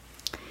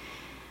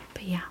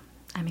 But yeah,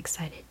 I'm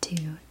excited to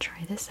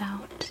try this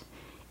out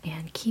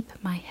and keep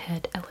my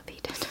head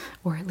elevated,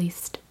 or at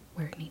least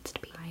where it needs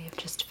to be. I have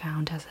just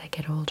found as I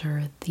get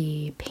older,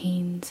 the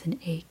pains and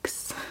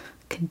aches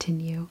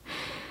continue,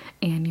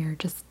 and you're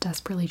just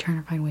desperately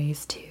trying to find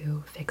ways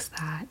to fix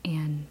that.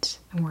 And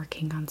I'm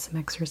working on some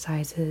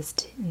exercises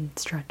and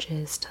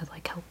stretches to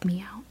like help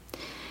me out.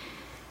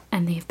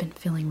 And they've been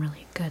feeling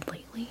really good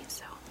lately,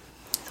 so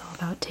it's all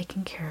about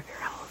taking care of your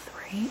health,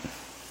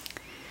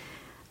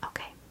 right?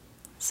 Okay,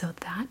 so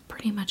that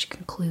pretty much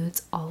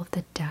concludes all of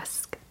the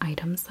desk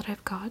items that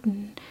I've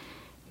gotten.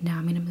 Now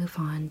I'm going to move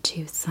on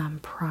to some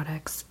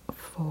products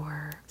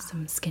for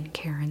some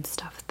skincare and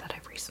stuff that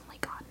I've recently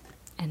gotten,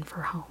 and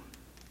for home.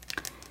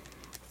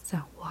 So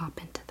we'll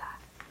hop into that.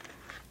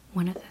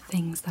 One of the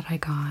things that I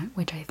got,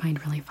 which I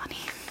find really funny,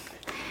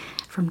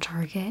 from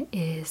Target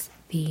is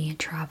the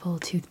travel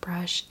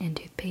toothbrush and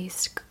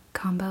toothpaste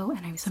combo,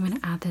 and I'm going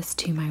to add this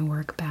to my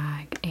work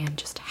bag and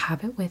just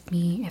have it with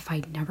me. If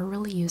I never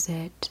really use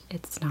it,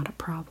 it's not a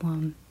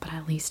problem, but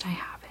at least I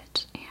have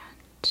it,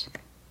 and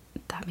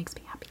that makes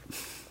me happy.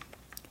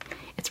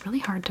 It's really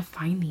hard to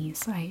find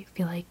these. I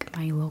feel like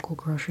my local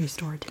grocery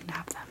store didn't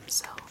have them,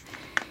 so,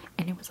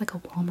 and it was like a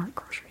Walmart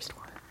grocery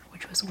store,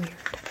 which was weird.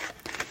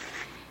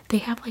 They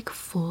have like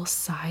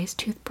full-size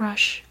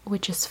toothbrush,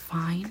 which is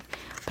fine,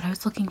 but I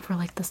was looking for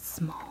like the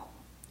small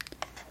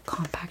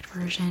compact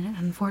version, and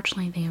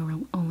unfortunately they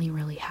only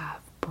really have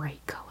bright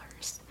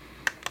colors.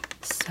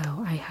 So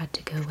I had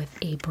to go with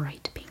a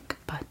bright pink,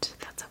 but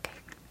that's okay.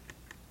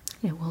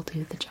 It will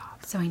do the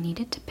job. So I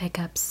needed to pick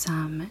up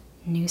some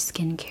new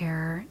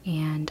skincare,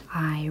 and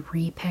I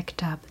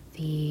re-picked up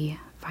the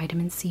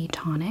vitamin C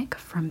tonic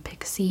from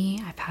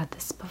Pixi. I've had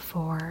this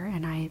before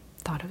and I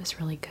thought it was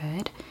really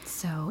good.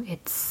 So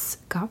it's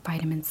got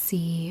vitamin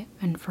C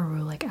and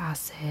ferulic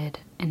acid,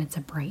 and it's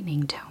a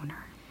brightening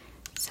toner.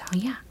 So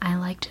yeah, I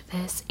liked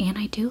this, and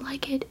I do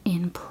like it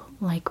in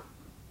like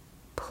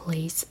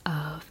place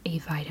of a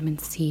vitamin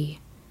C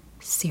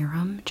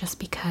serum, just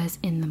because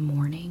in the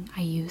morning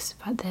I use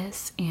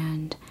this,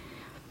 and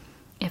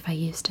if I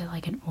used it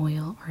like an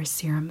oil or a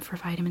serum for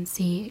vitamin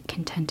C, it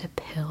can tend to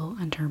pill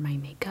under my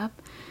makeup.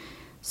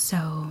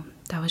 So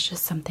that was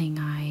just something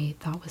I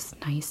thought was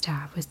nice to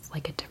have, was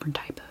like a different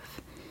type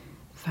of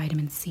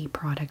vitamin C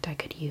product I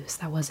could use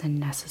that wasn't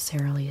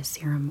necessarily a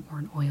serum or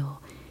an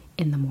oil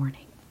in the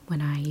morning when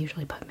I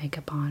usually put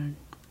makeup on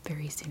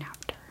very soon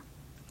after.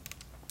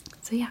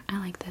 So yeah, I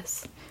like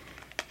this.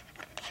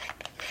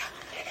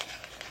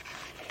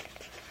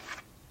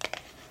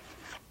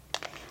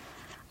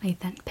 I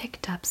then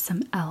picked up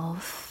some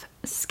e.l.f.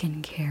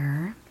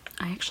 skincare.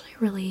 I actually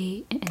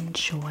really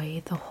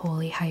enjoy the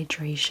Holy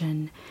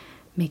Hydration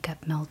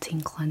Makeup Melting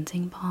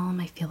Cleansing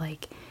Balm. I feel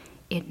like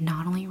it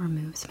not only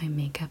removes my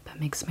makeup but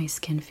makes my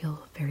skin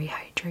feel very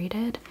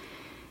hydrated,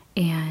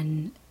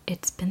 and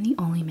it's been the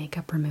only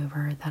makeup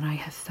remover that I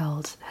have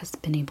felt has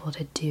been able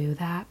to do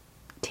that,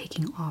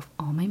 taking off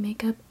all my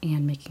makeup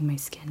and making my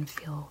skin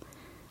feel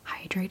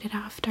hydrated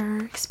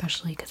after,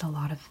 especially because a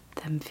lot of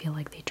them feel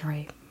like they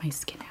dry my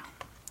skin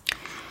out.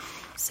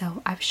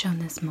 So I've shown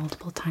this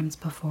multiple times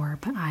before,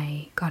 but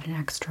I got an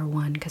extra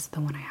one because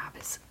the one I have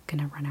is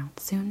gonna run out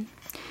soon.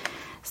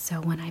 So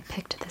when I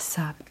picked this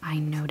up, I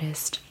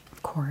noticed,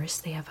 of course,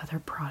 they have other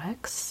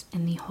products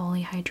in the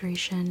Holy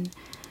Hydration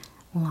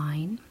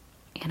line,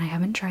 and I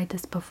haven't tried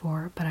this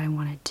before, but I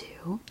wanted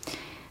to.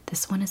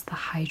 This one is the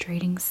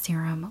Hydrating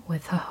Serum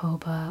with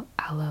jojoba,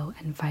 aloe,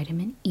 and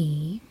vitamin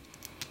E.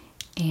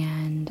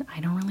 And I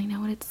don't really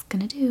know what it's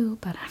gonna do,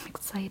 but I'm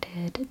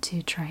excited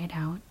to try it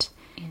out.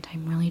 And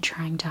I'm really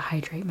trying to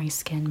hydrate my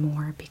skin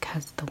more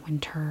because the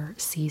winter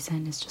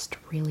season is just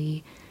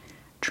really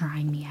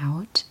drying me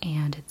out,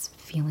 and it's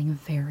feeling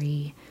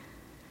very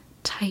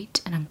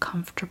tight and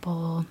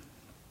uncomfortable.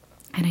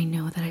 And I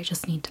know that I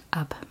just need to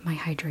up my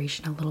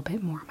hydration a little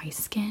bit more on my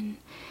skin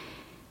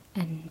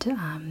and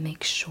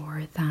make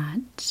sure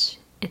that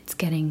it's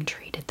getting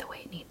treated the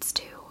way it needs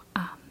to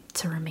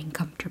remain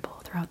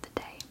comfortable throughout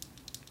the day.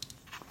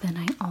 Then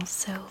I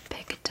also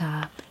picked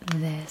up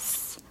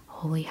this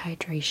Holy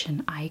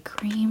Hydration eye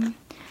cream.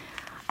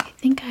 I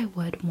think I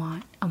would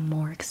want a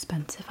more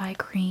expensive eye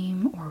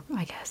cream, or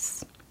I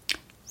guess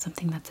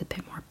something that's a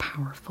bit more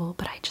powerful,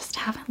 but I just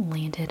haven't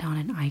landed on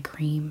an eye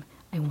cream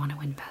I want to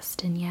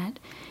invest in yet.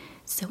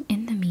 So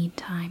in the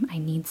meantime, I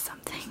need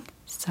something.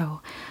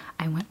 So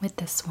I went with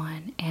this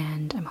one,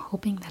 and I'm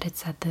hoping that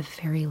it's at the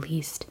very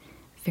least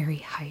very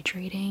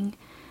hydrating.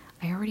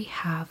 I already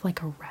have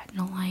like a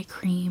retinol eye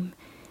cream,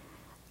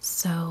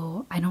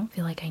 so I don't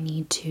feel like I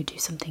need to do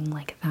something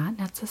like that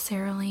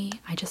necessarily.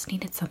 I just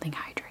needed something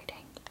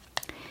hydrating.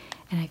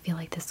 And I feel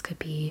like this could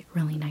be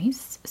really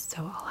nice,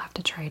 so I'll have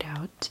to try it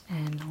out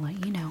and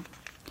let you know.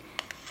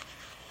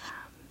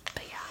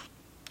 But yeah,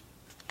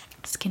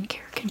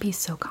 skincare can be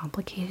so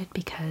complicated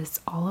because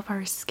all of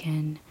our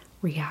skin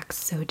reacts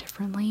so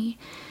differently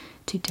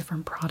to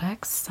different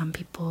products. Some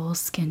people's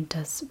skin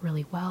does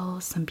really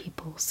well, some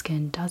people's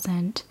skin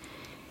doesn't.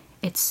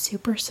 It's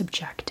super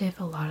subjective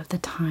a lot of the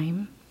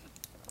time,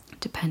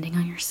 depending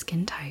on your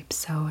skin type,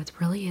 so it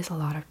really is a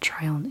lot of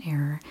trial and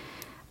error.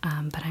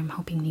 But I'm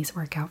hoping these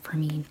work out for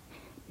me,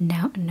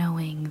 now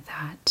knowing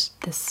that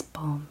this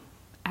balm,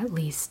 at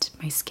least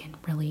my skin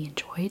really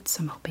enjoyed,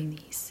 so I'm hoping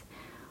these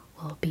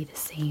will be the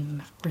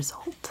same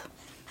result.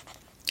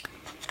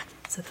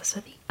 So those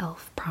are the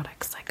e.l.f.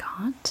 products I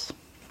got.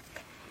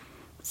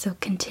 So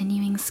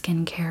continuing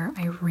skincare,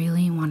 I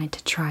really wanted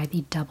to try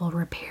the Double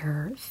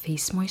Repair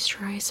Face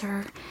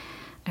Moisturizer.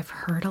 I've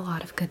heard a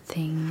lot of good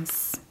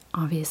things.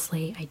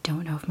 Obviously, I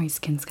don't know if my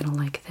skin's gonna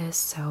like this,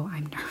 so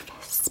I'm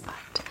nervous,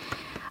 but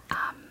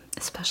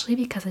especially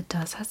because it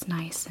does has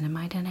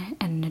niacinamide in it,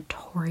 and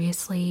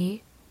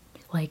notoriously,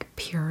 like,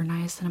 pure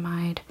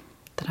niacinamide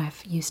that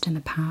I've used in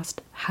the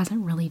past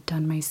hasn't really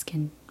done my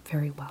skin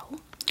very well.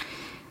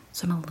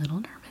 So I'm a little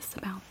nervous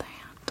about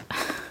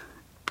that.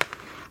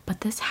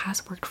 But this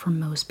has worked for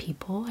most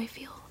people, I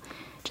feel,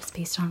 just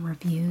based on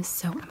reviews,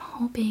 so I'm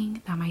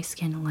hoping that my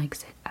skin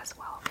likes it as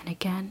well. And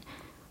again,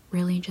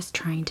 really just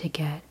trying to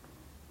get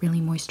really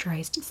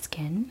moisturized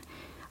skin,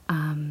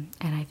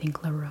 and I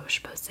think La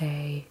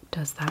Roche-Posay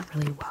does that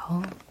really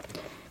well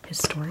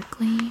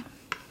historically.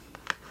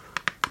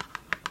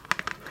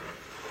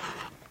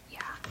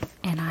 Yeah,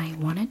 and I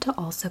wanted to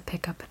also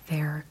pick up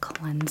their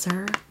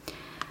cleanser,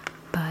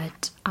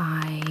 but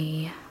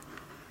I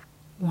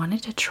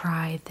wanted to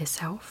try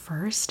this out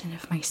first, and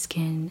if my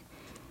skin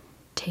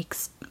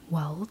takes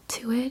well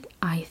to it,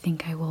 I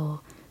think I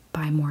will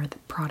buy more of the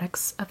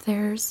products of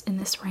theirs in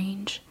this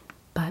range.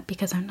 But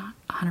because I'm not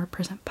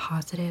 100%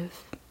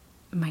 positive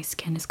my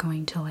skin is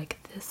going to like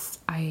this,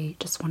 I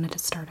just wanted to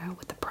start out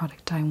with the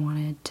product I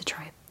wanted to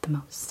try the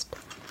most.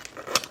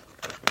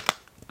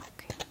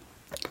 Okay,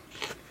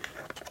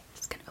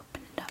 just gonna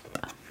open it up.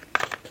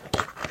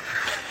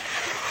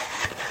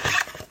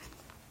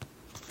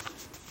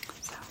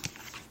 So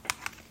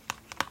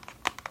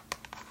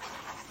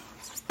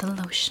this is the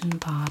lotion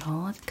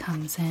bottle it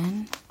comes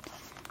in.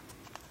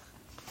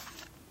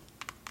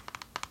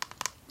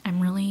 I'm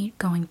really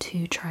going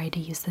to try to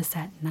use this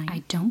at night.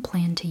 I don't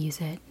plan to use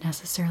it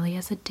necessarily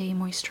as a day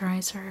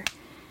moisturizer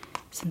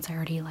since I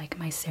already like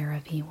my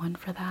CeraVe one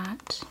for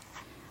that.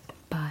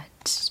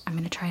 But I'm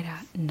going to try it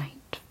at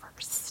night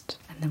first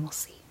and then we'll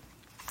see.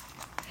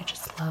 I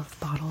just love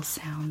bottle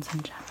sounds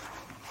in general.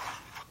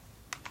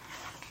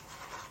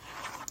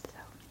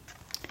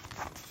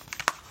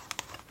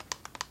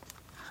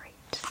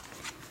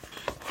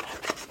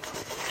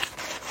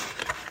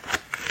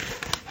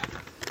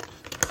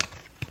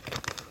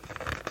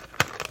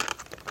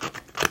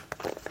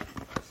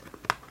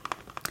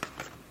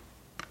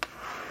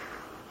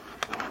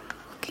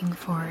 Looking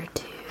forward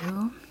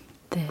to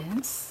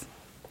this.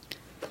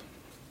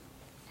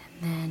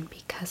 And then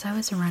because I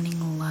was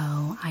running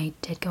low, I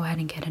did go ahead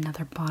and get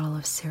another bottle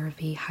of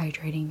CeraVe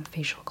Hydrating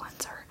Facial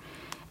Cleanser.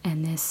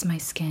 And this my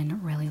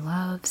skin really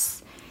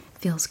loves.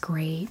 Feels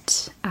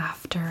great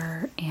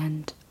after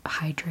and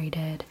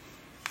hydrated.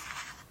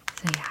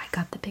 So yeah, I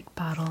got the big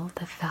bottle,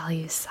 the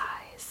value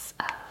size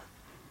of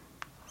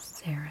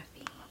CeraVe.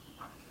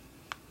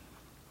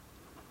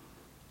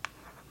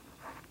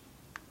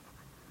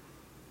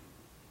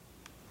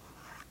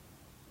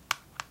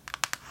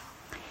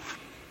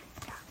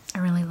 I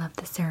really love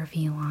the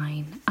CeraVe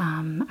line.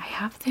 I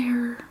have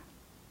their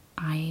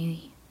eye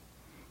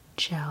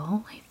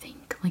gel, I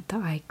think, like the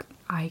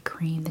eye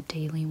cream, the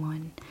daily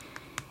one.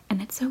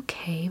 And it's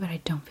okay, but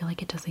I don't feel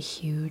like it does a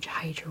huge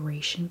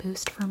hydration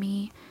boost for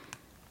me.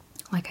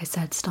 Like I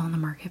said, still on the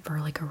market for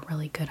like a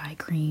really good eye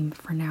cream.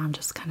 For now, I'm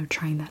just kind of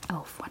trying that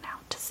e.l.f. one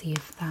out to see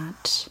if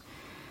that,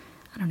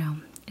 I don't know,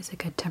 is a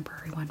good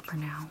temporary one for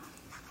now.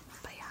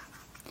 But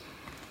yeah.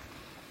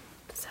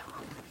 So,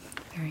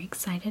 very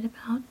excited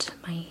about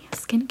my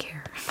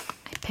skincare.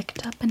 I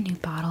picked up a new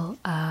bottle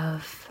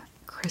of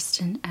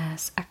Kristen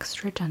S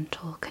Extra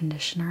Gentle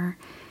Conditioner.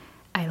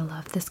 I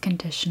love this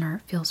conditioner.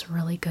 It feels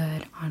really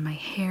good on my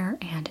hair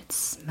and it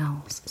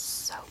smells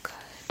so good.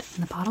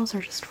 And the bottles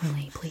are just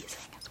really pleasing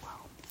as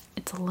well.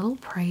 It's a little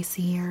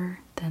pricier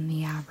than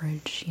the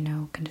average, you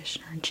know,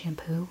 conditioner and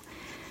shampoo.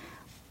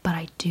 But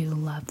I do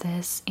love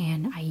this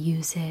and I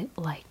use it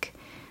like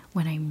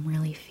when I'm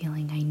really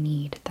feeling I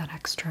need that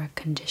extra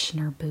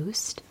conditioner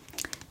boost.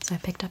 So I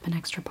picked up an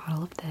extra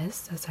bottle of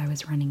this as I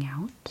was running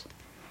out.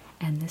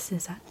 And this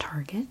is at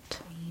Target.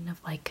 Of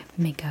like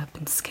makeup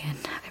and skin,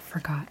 I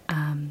forgot,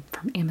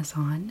 from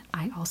Amazon.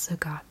 I also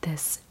got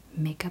this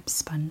makeup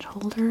sponge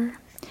holder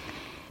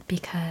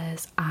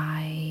because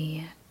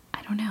I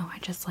don't know, I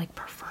just like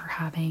prefer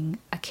having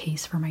a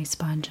case for my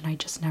sponge and I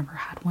just never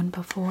had one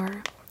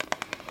before.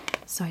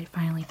 So I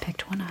finally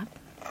picked one up.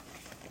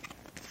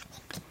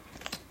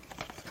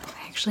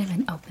 I actually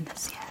haven't opened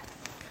this yet.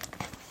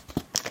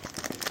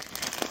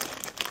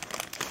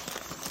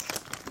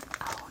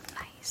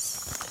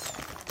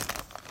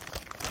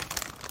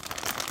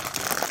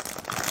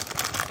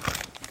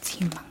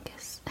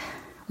 Humongous,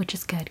 which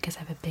is good because I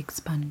have a big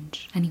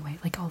sponge. Anyway,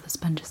 like all the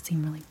sponges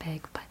seem really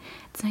big, but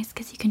it's nice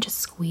because you can just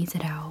squeeze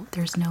it out.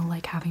 There's no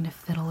like having to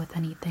fiddle with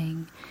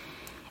anything.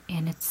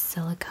 And it's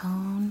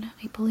silicone,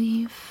 I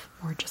believe,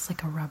 or just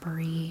like a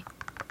rubbery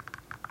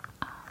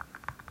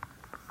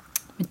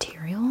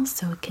material,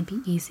 so it can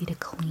be easy to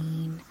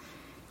clean.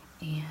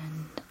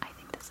 And I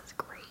think this is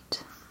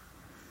great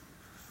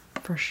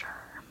for sure.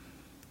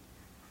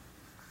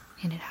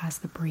 And it has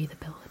the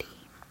breathability.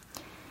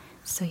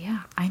 So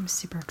yeah, I'm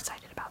super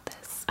excited about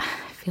this.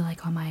 I feel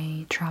like all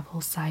my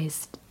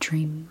travel-sized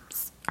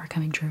dreams are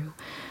coming true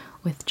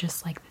with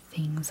just like the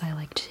things I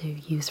like to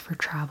use for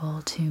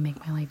travel to make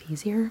my life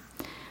easier.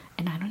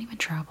 And I don't even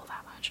travel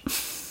that much.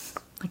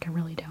 Like I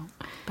really don't.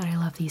 But I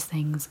love these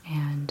things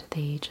and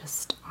they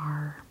just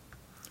are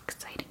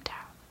exciting to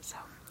have. So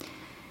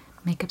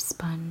makeup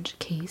sponge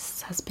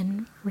case has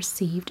been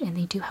received and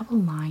they do have a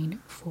line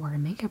for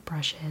makeup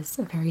brushes,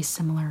 a very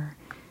similar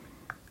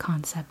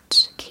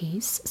concept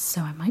case,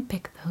 so I might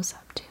pick those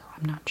up too.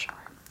 I'm not sure.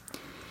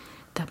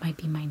 That might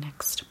be my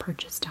next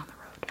purchase down the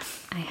road.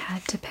 I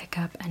had to pick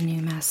up a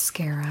new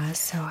mascara,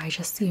 so I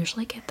just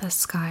usually get the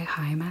Sky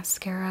High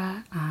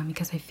mascara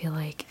because I feel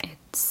like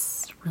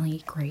it's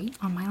really great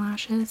on my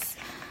lashes.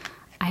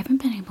 I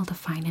haven't been able to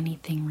find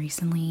anything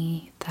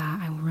recently that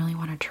I really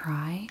want to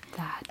try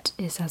that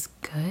is as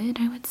good,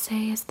 I would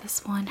say, as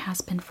this one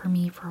has been for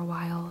me for a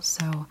while.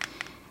 So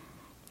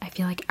I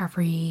feel like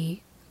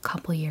every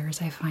couple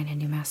years I find a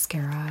new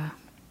mascara,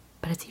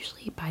 but it's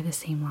usually by the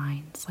same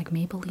lines. Like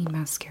Maybelline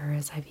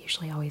mascaras I've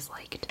usually always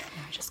liked.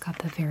 And I just got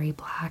the Very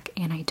Black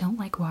and I don't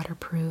like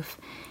waterproof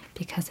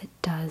because it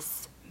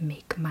does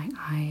make my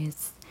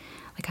eyes,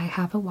 like I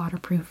have a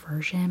waterproof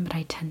version but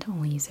I tend to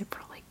only use it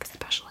for like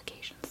special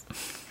occasions.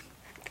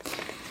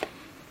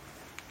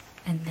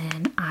 And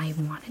then I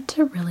wanted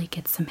to really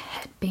get some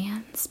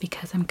headbands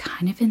because I'm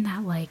kind of in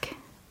that like,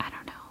 I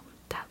don't know,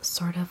 that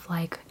sort of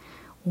like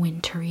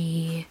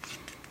wintry-esque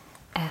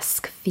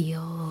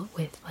feel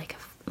with like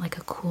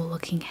a cool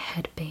looking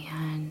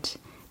headband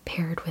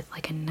paired with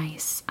like a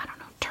nice, I don't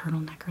know,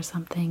 turtleneck or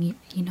something.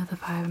 You know the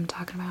vibe I'm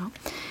talking about?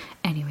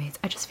 Anyways,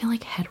 I just feel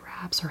like head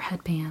wraps or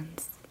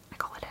headbands, I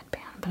call it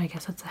headband, but I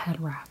guess it's a head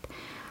wrap,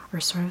 are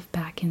sort of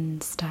back in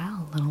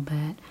style a little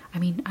bit. I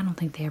mean, I don't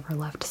think they ever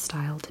left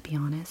style, to be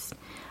honest,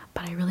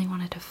 but I really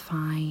wanted to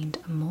find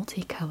a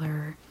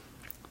multicolor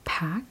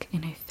pack,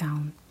 and I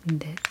found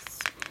this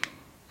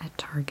at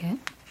Target.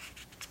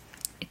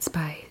 It's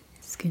by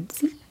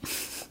Skuncy.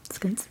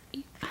 Skuncy.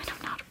 I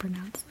don't know how to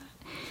pronounce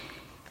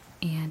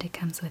that. And it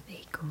comes with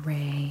a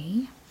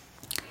gray,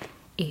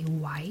 a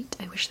white.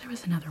 I wish there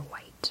was another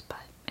white,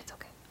 but it's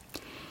okay.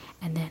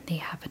 And then they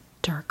have a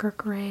darker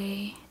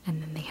gray,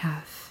 and then they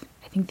have,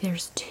 I think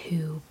there's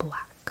 2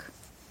 black,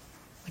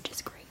 which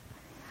is great.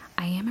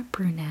 I am a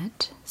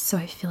brunette, so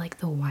I feel like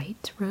the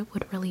white robe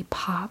would really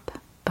pop,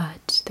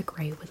 but the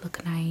gray would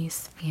look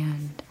nice,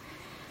 and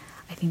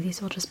I think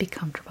these will just be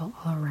comfortable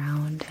all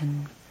around.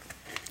 And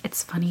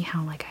it's funny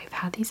how, like, I've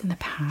had these in the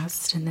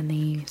past and then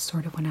they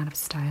sort of went out of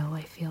style,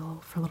 I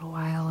feel, for a little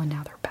while, and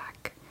now they're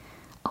back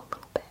a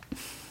little bit.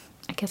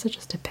 I guess it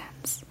just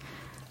depends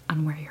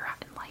on where you're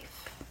at in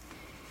life.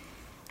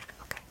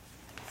 Okay,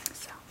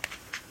 so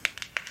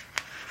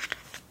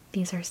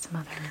these are some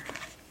other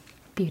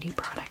beauty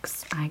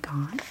products I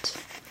got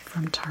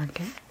from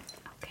Target.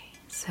 Okay,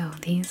 so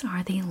these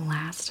are the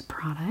last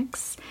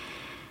products.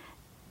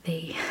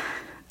 They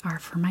are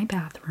for my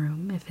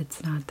bathroom, if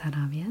it's not that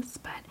obvious,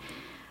 but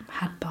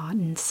had bought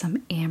in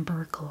some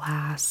amber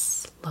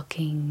glass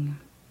looking,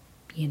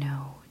 you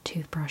know,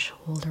 toothbrush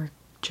holder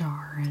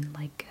jar and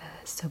like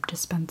a soap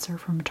dispenser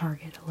from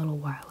Target a little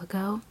while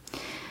ago.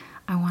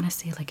 I want to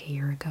say like a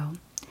year ago.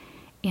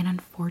 And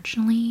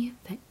unfortunately,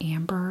 the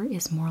amber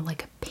is more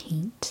like a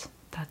paint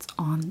that's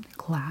on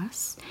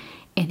glass,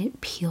 and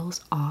it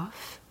peels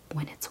off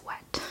when it's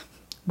wet,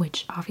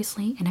 which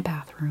obviously in a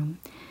bathroom,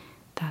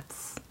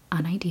 that's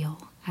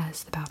unideal,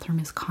 as the bathroom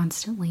is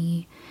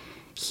constantly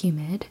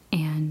humid,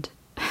 and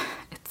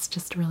it's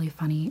just really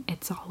funny.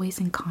 It's always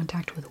in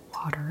contact with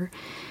water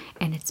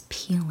and it's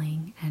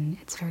peeling, and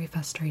it's very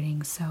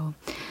frustrating. So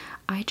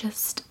I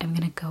just am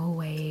gonna go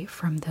away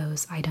from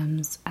those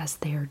items as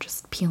they're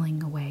just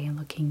peeling away and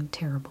looking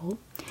terrible.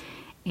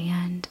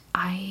 And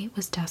I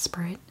was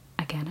desperate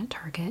again at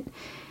Target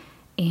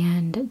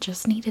and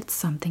just needed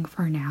something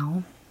for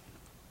now.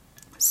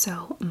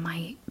 So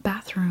my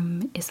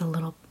bathroom is a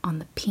little on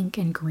the pink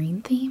and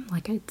green theme,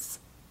 like it's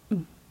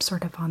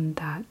sort of on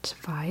that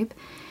vibe.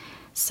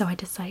 So I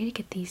decided to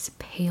get these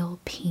pale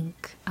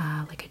pink,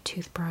 like a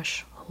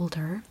toothbrush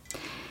holder,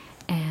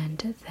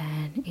 and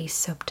then a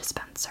soap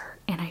dispenser.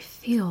 And I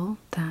feel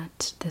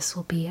that this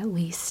will be at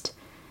least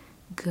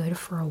good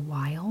for a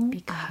while,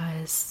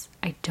 because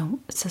I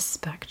don't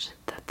suspect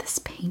that this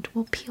paint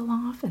will peel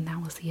off, and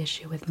that was the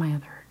issue with my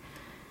other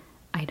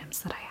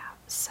items that I have.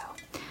 So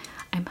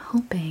I'm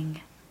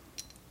hoping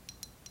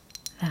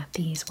that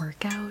these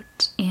work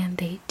out, and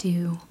they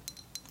do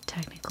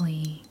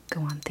technically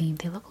go on theme.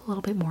 They look a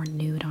little bit more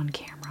nude on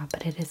camera,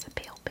 but it is a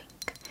pale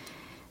pink.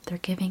 They're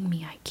giving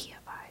me IKEA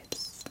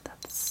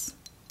vibes.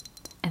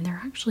 And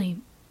they're actually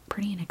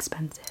pretty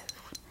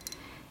inexpensive.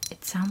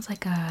 It sounds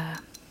like a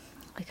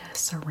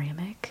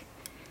ceramic.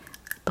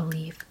 I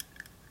believe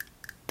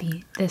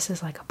this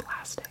is like a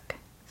plastic.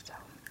 So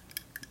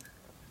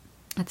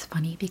it's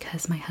funny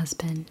because my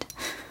husband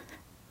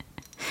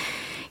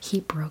he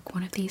broke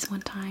one of these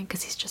one time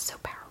because he's just so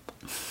powerful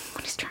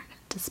when he's trying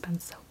to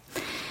dispense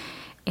soap.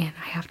 And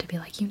I have to be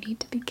like, you need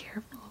to be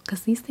careful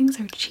because these things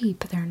are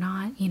cheap. They're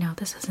not, you know,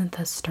 this isn't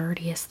the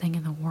sturdiest thing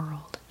in the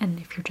world. And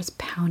if you're just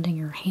pounding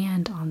your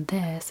hand on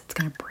this, it's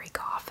going to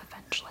break off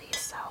eventually.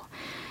 So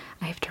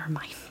I have to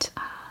remind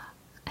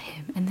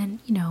him. And then,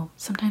 you know,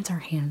 sometimes our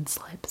hands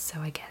slip, so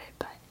I get it.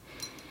 But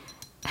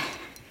I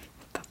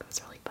thought that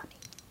was really funny.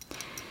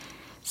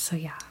 So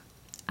yeah,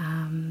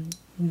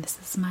 this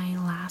is my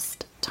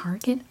last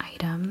Target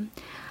item.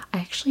 I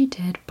actually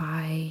did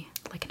buy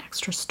like an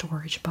extra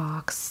storage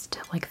box to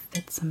like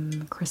fit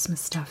some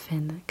Christmas stuff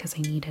in because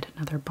I needed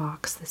another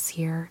box this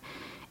year,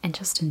 and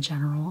just in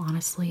general,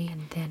 honestly.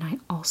 And then I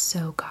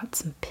also got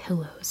some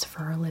pillows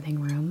for our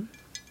living room.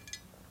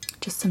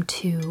 Just some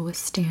 2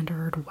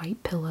 standard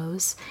white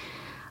pillows.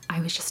 I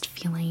was just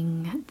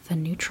feeling the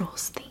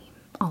neutrals theme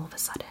all of a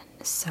sudden.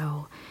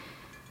 So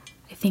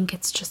I think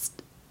it's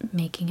just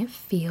making it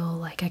feel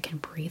like I can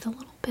breathe a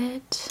little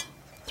bit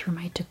through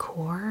my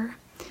decor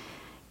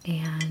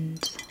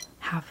and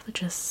have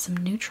just some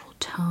neutral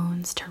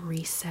tones to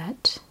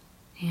reset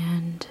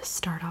and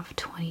start off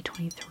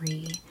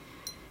 2023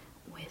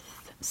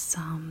 with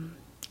some,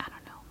 I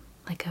don't know,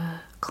 like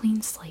a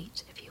clean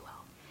slate, if you will.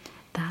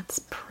 That's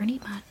pretty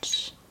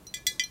much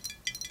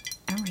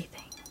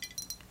everything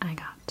I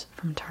got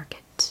from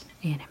Target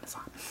and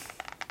Amazon.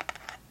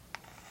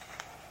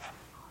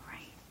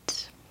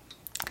 Alright.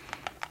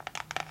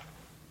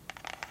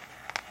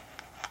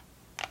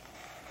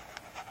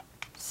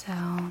 So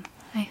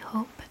I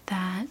hope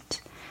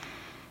that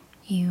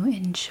you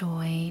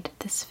enjoyed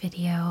this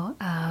video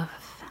of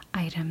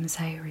items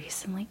I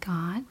recently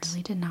got.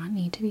 Really did not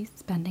need to be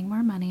spending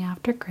more money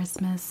after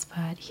Christmas,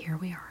 but here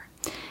we are.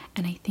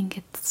 And I think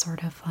it's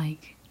sort of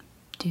like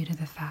due to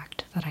the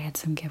fact that I had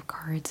some gift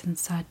cards and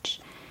such,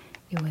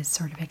 it was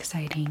sort of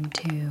exciting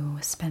to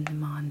spend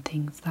them on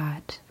things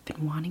that I've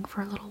been wanting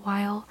for a little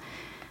while.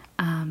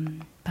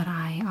 But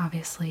I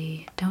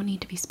obviously don't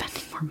need to be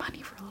spending more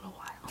money for a little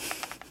while.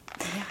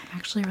 Yeah, I'm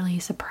actually really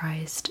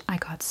surprised I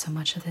got so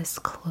much of this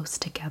close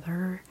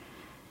together,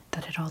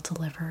 that it all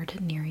delivered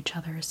near each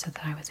other so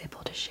that I was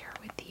able to share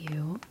with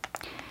you.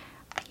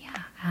 But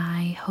yeah,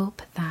 I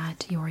hope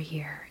that your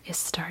year is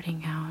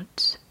starting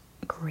out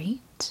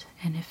great,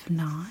 and if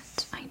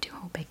not, I do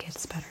hope it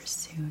gets better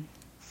soon.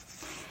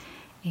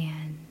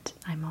 And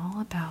I'm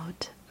all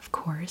about, of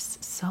course,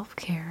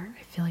 self-care.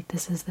 I feel like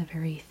this is the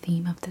very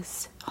theme of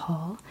this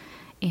haul,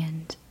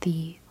 and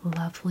the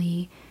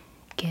lovely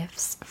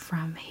gifts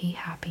from Hey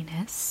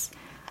Happiness.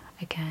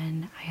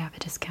 Again, I have a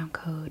discount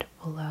code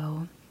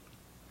below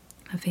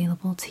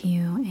available to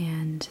you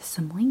and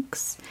some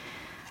links,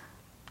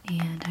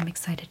 and I'm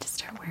excited to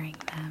start wearing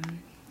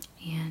them.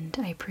 And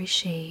I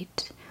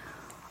appreciate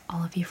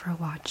all of you for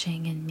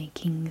watching and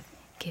making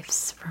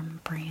gifts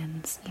from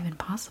brands even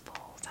possible.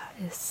 That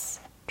is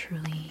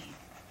truly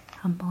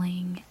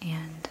humbling,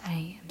 and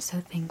I am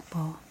so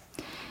thankful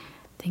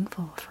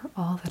for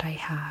all that I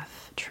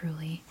have,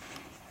 truly,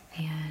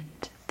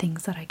 and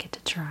things that I get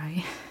to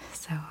try.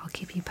 So I'll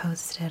keep you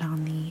posted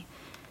on the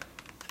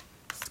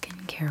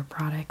skincare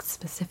products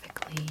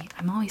specifically.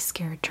 I'm always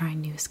scared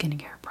trying new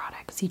skincare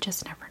products. You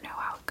just never know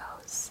how it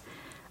goes.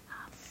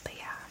 But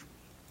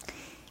yeah,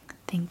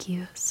 thank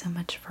you so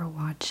much for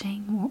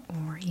watching,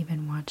 or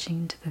even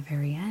watching to the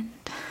very end.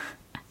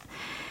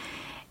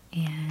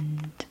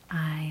 And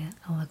I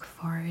look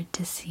forward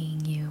to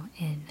seeing you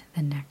in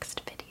the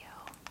next video.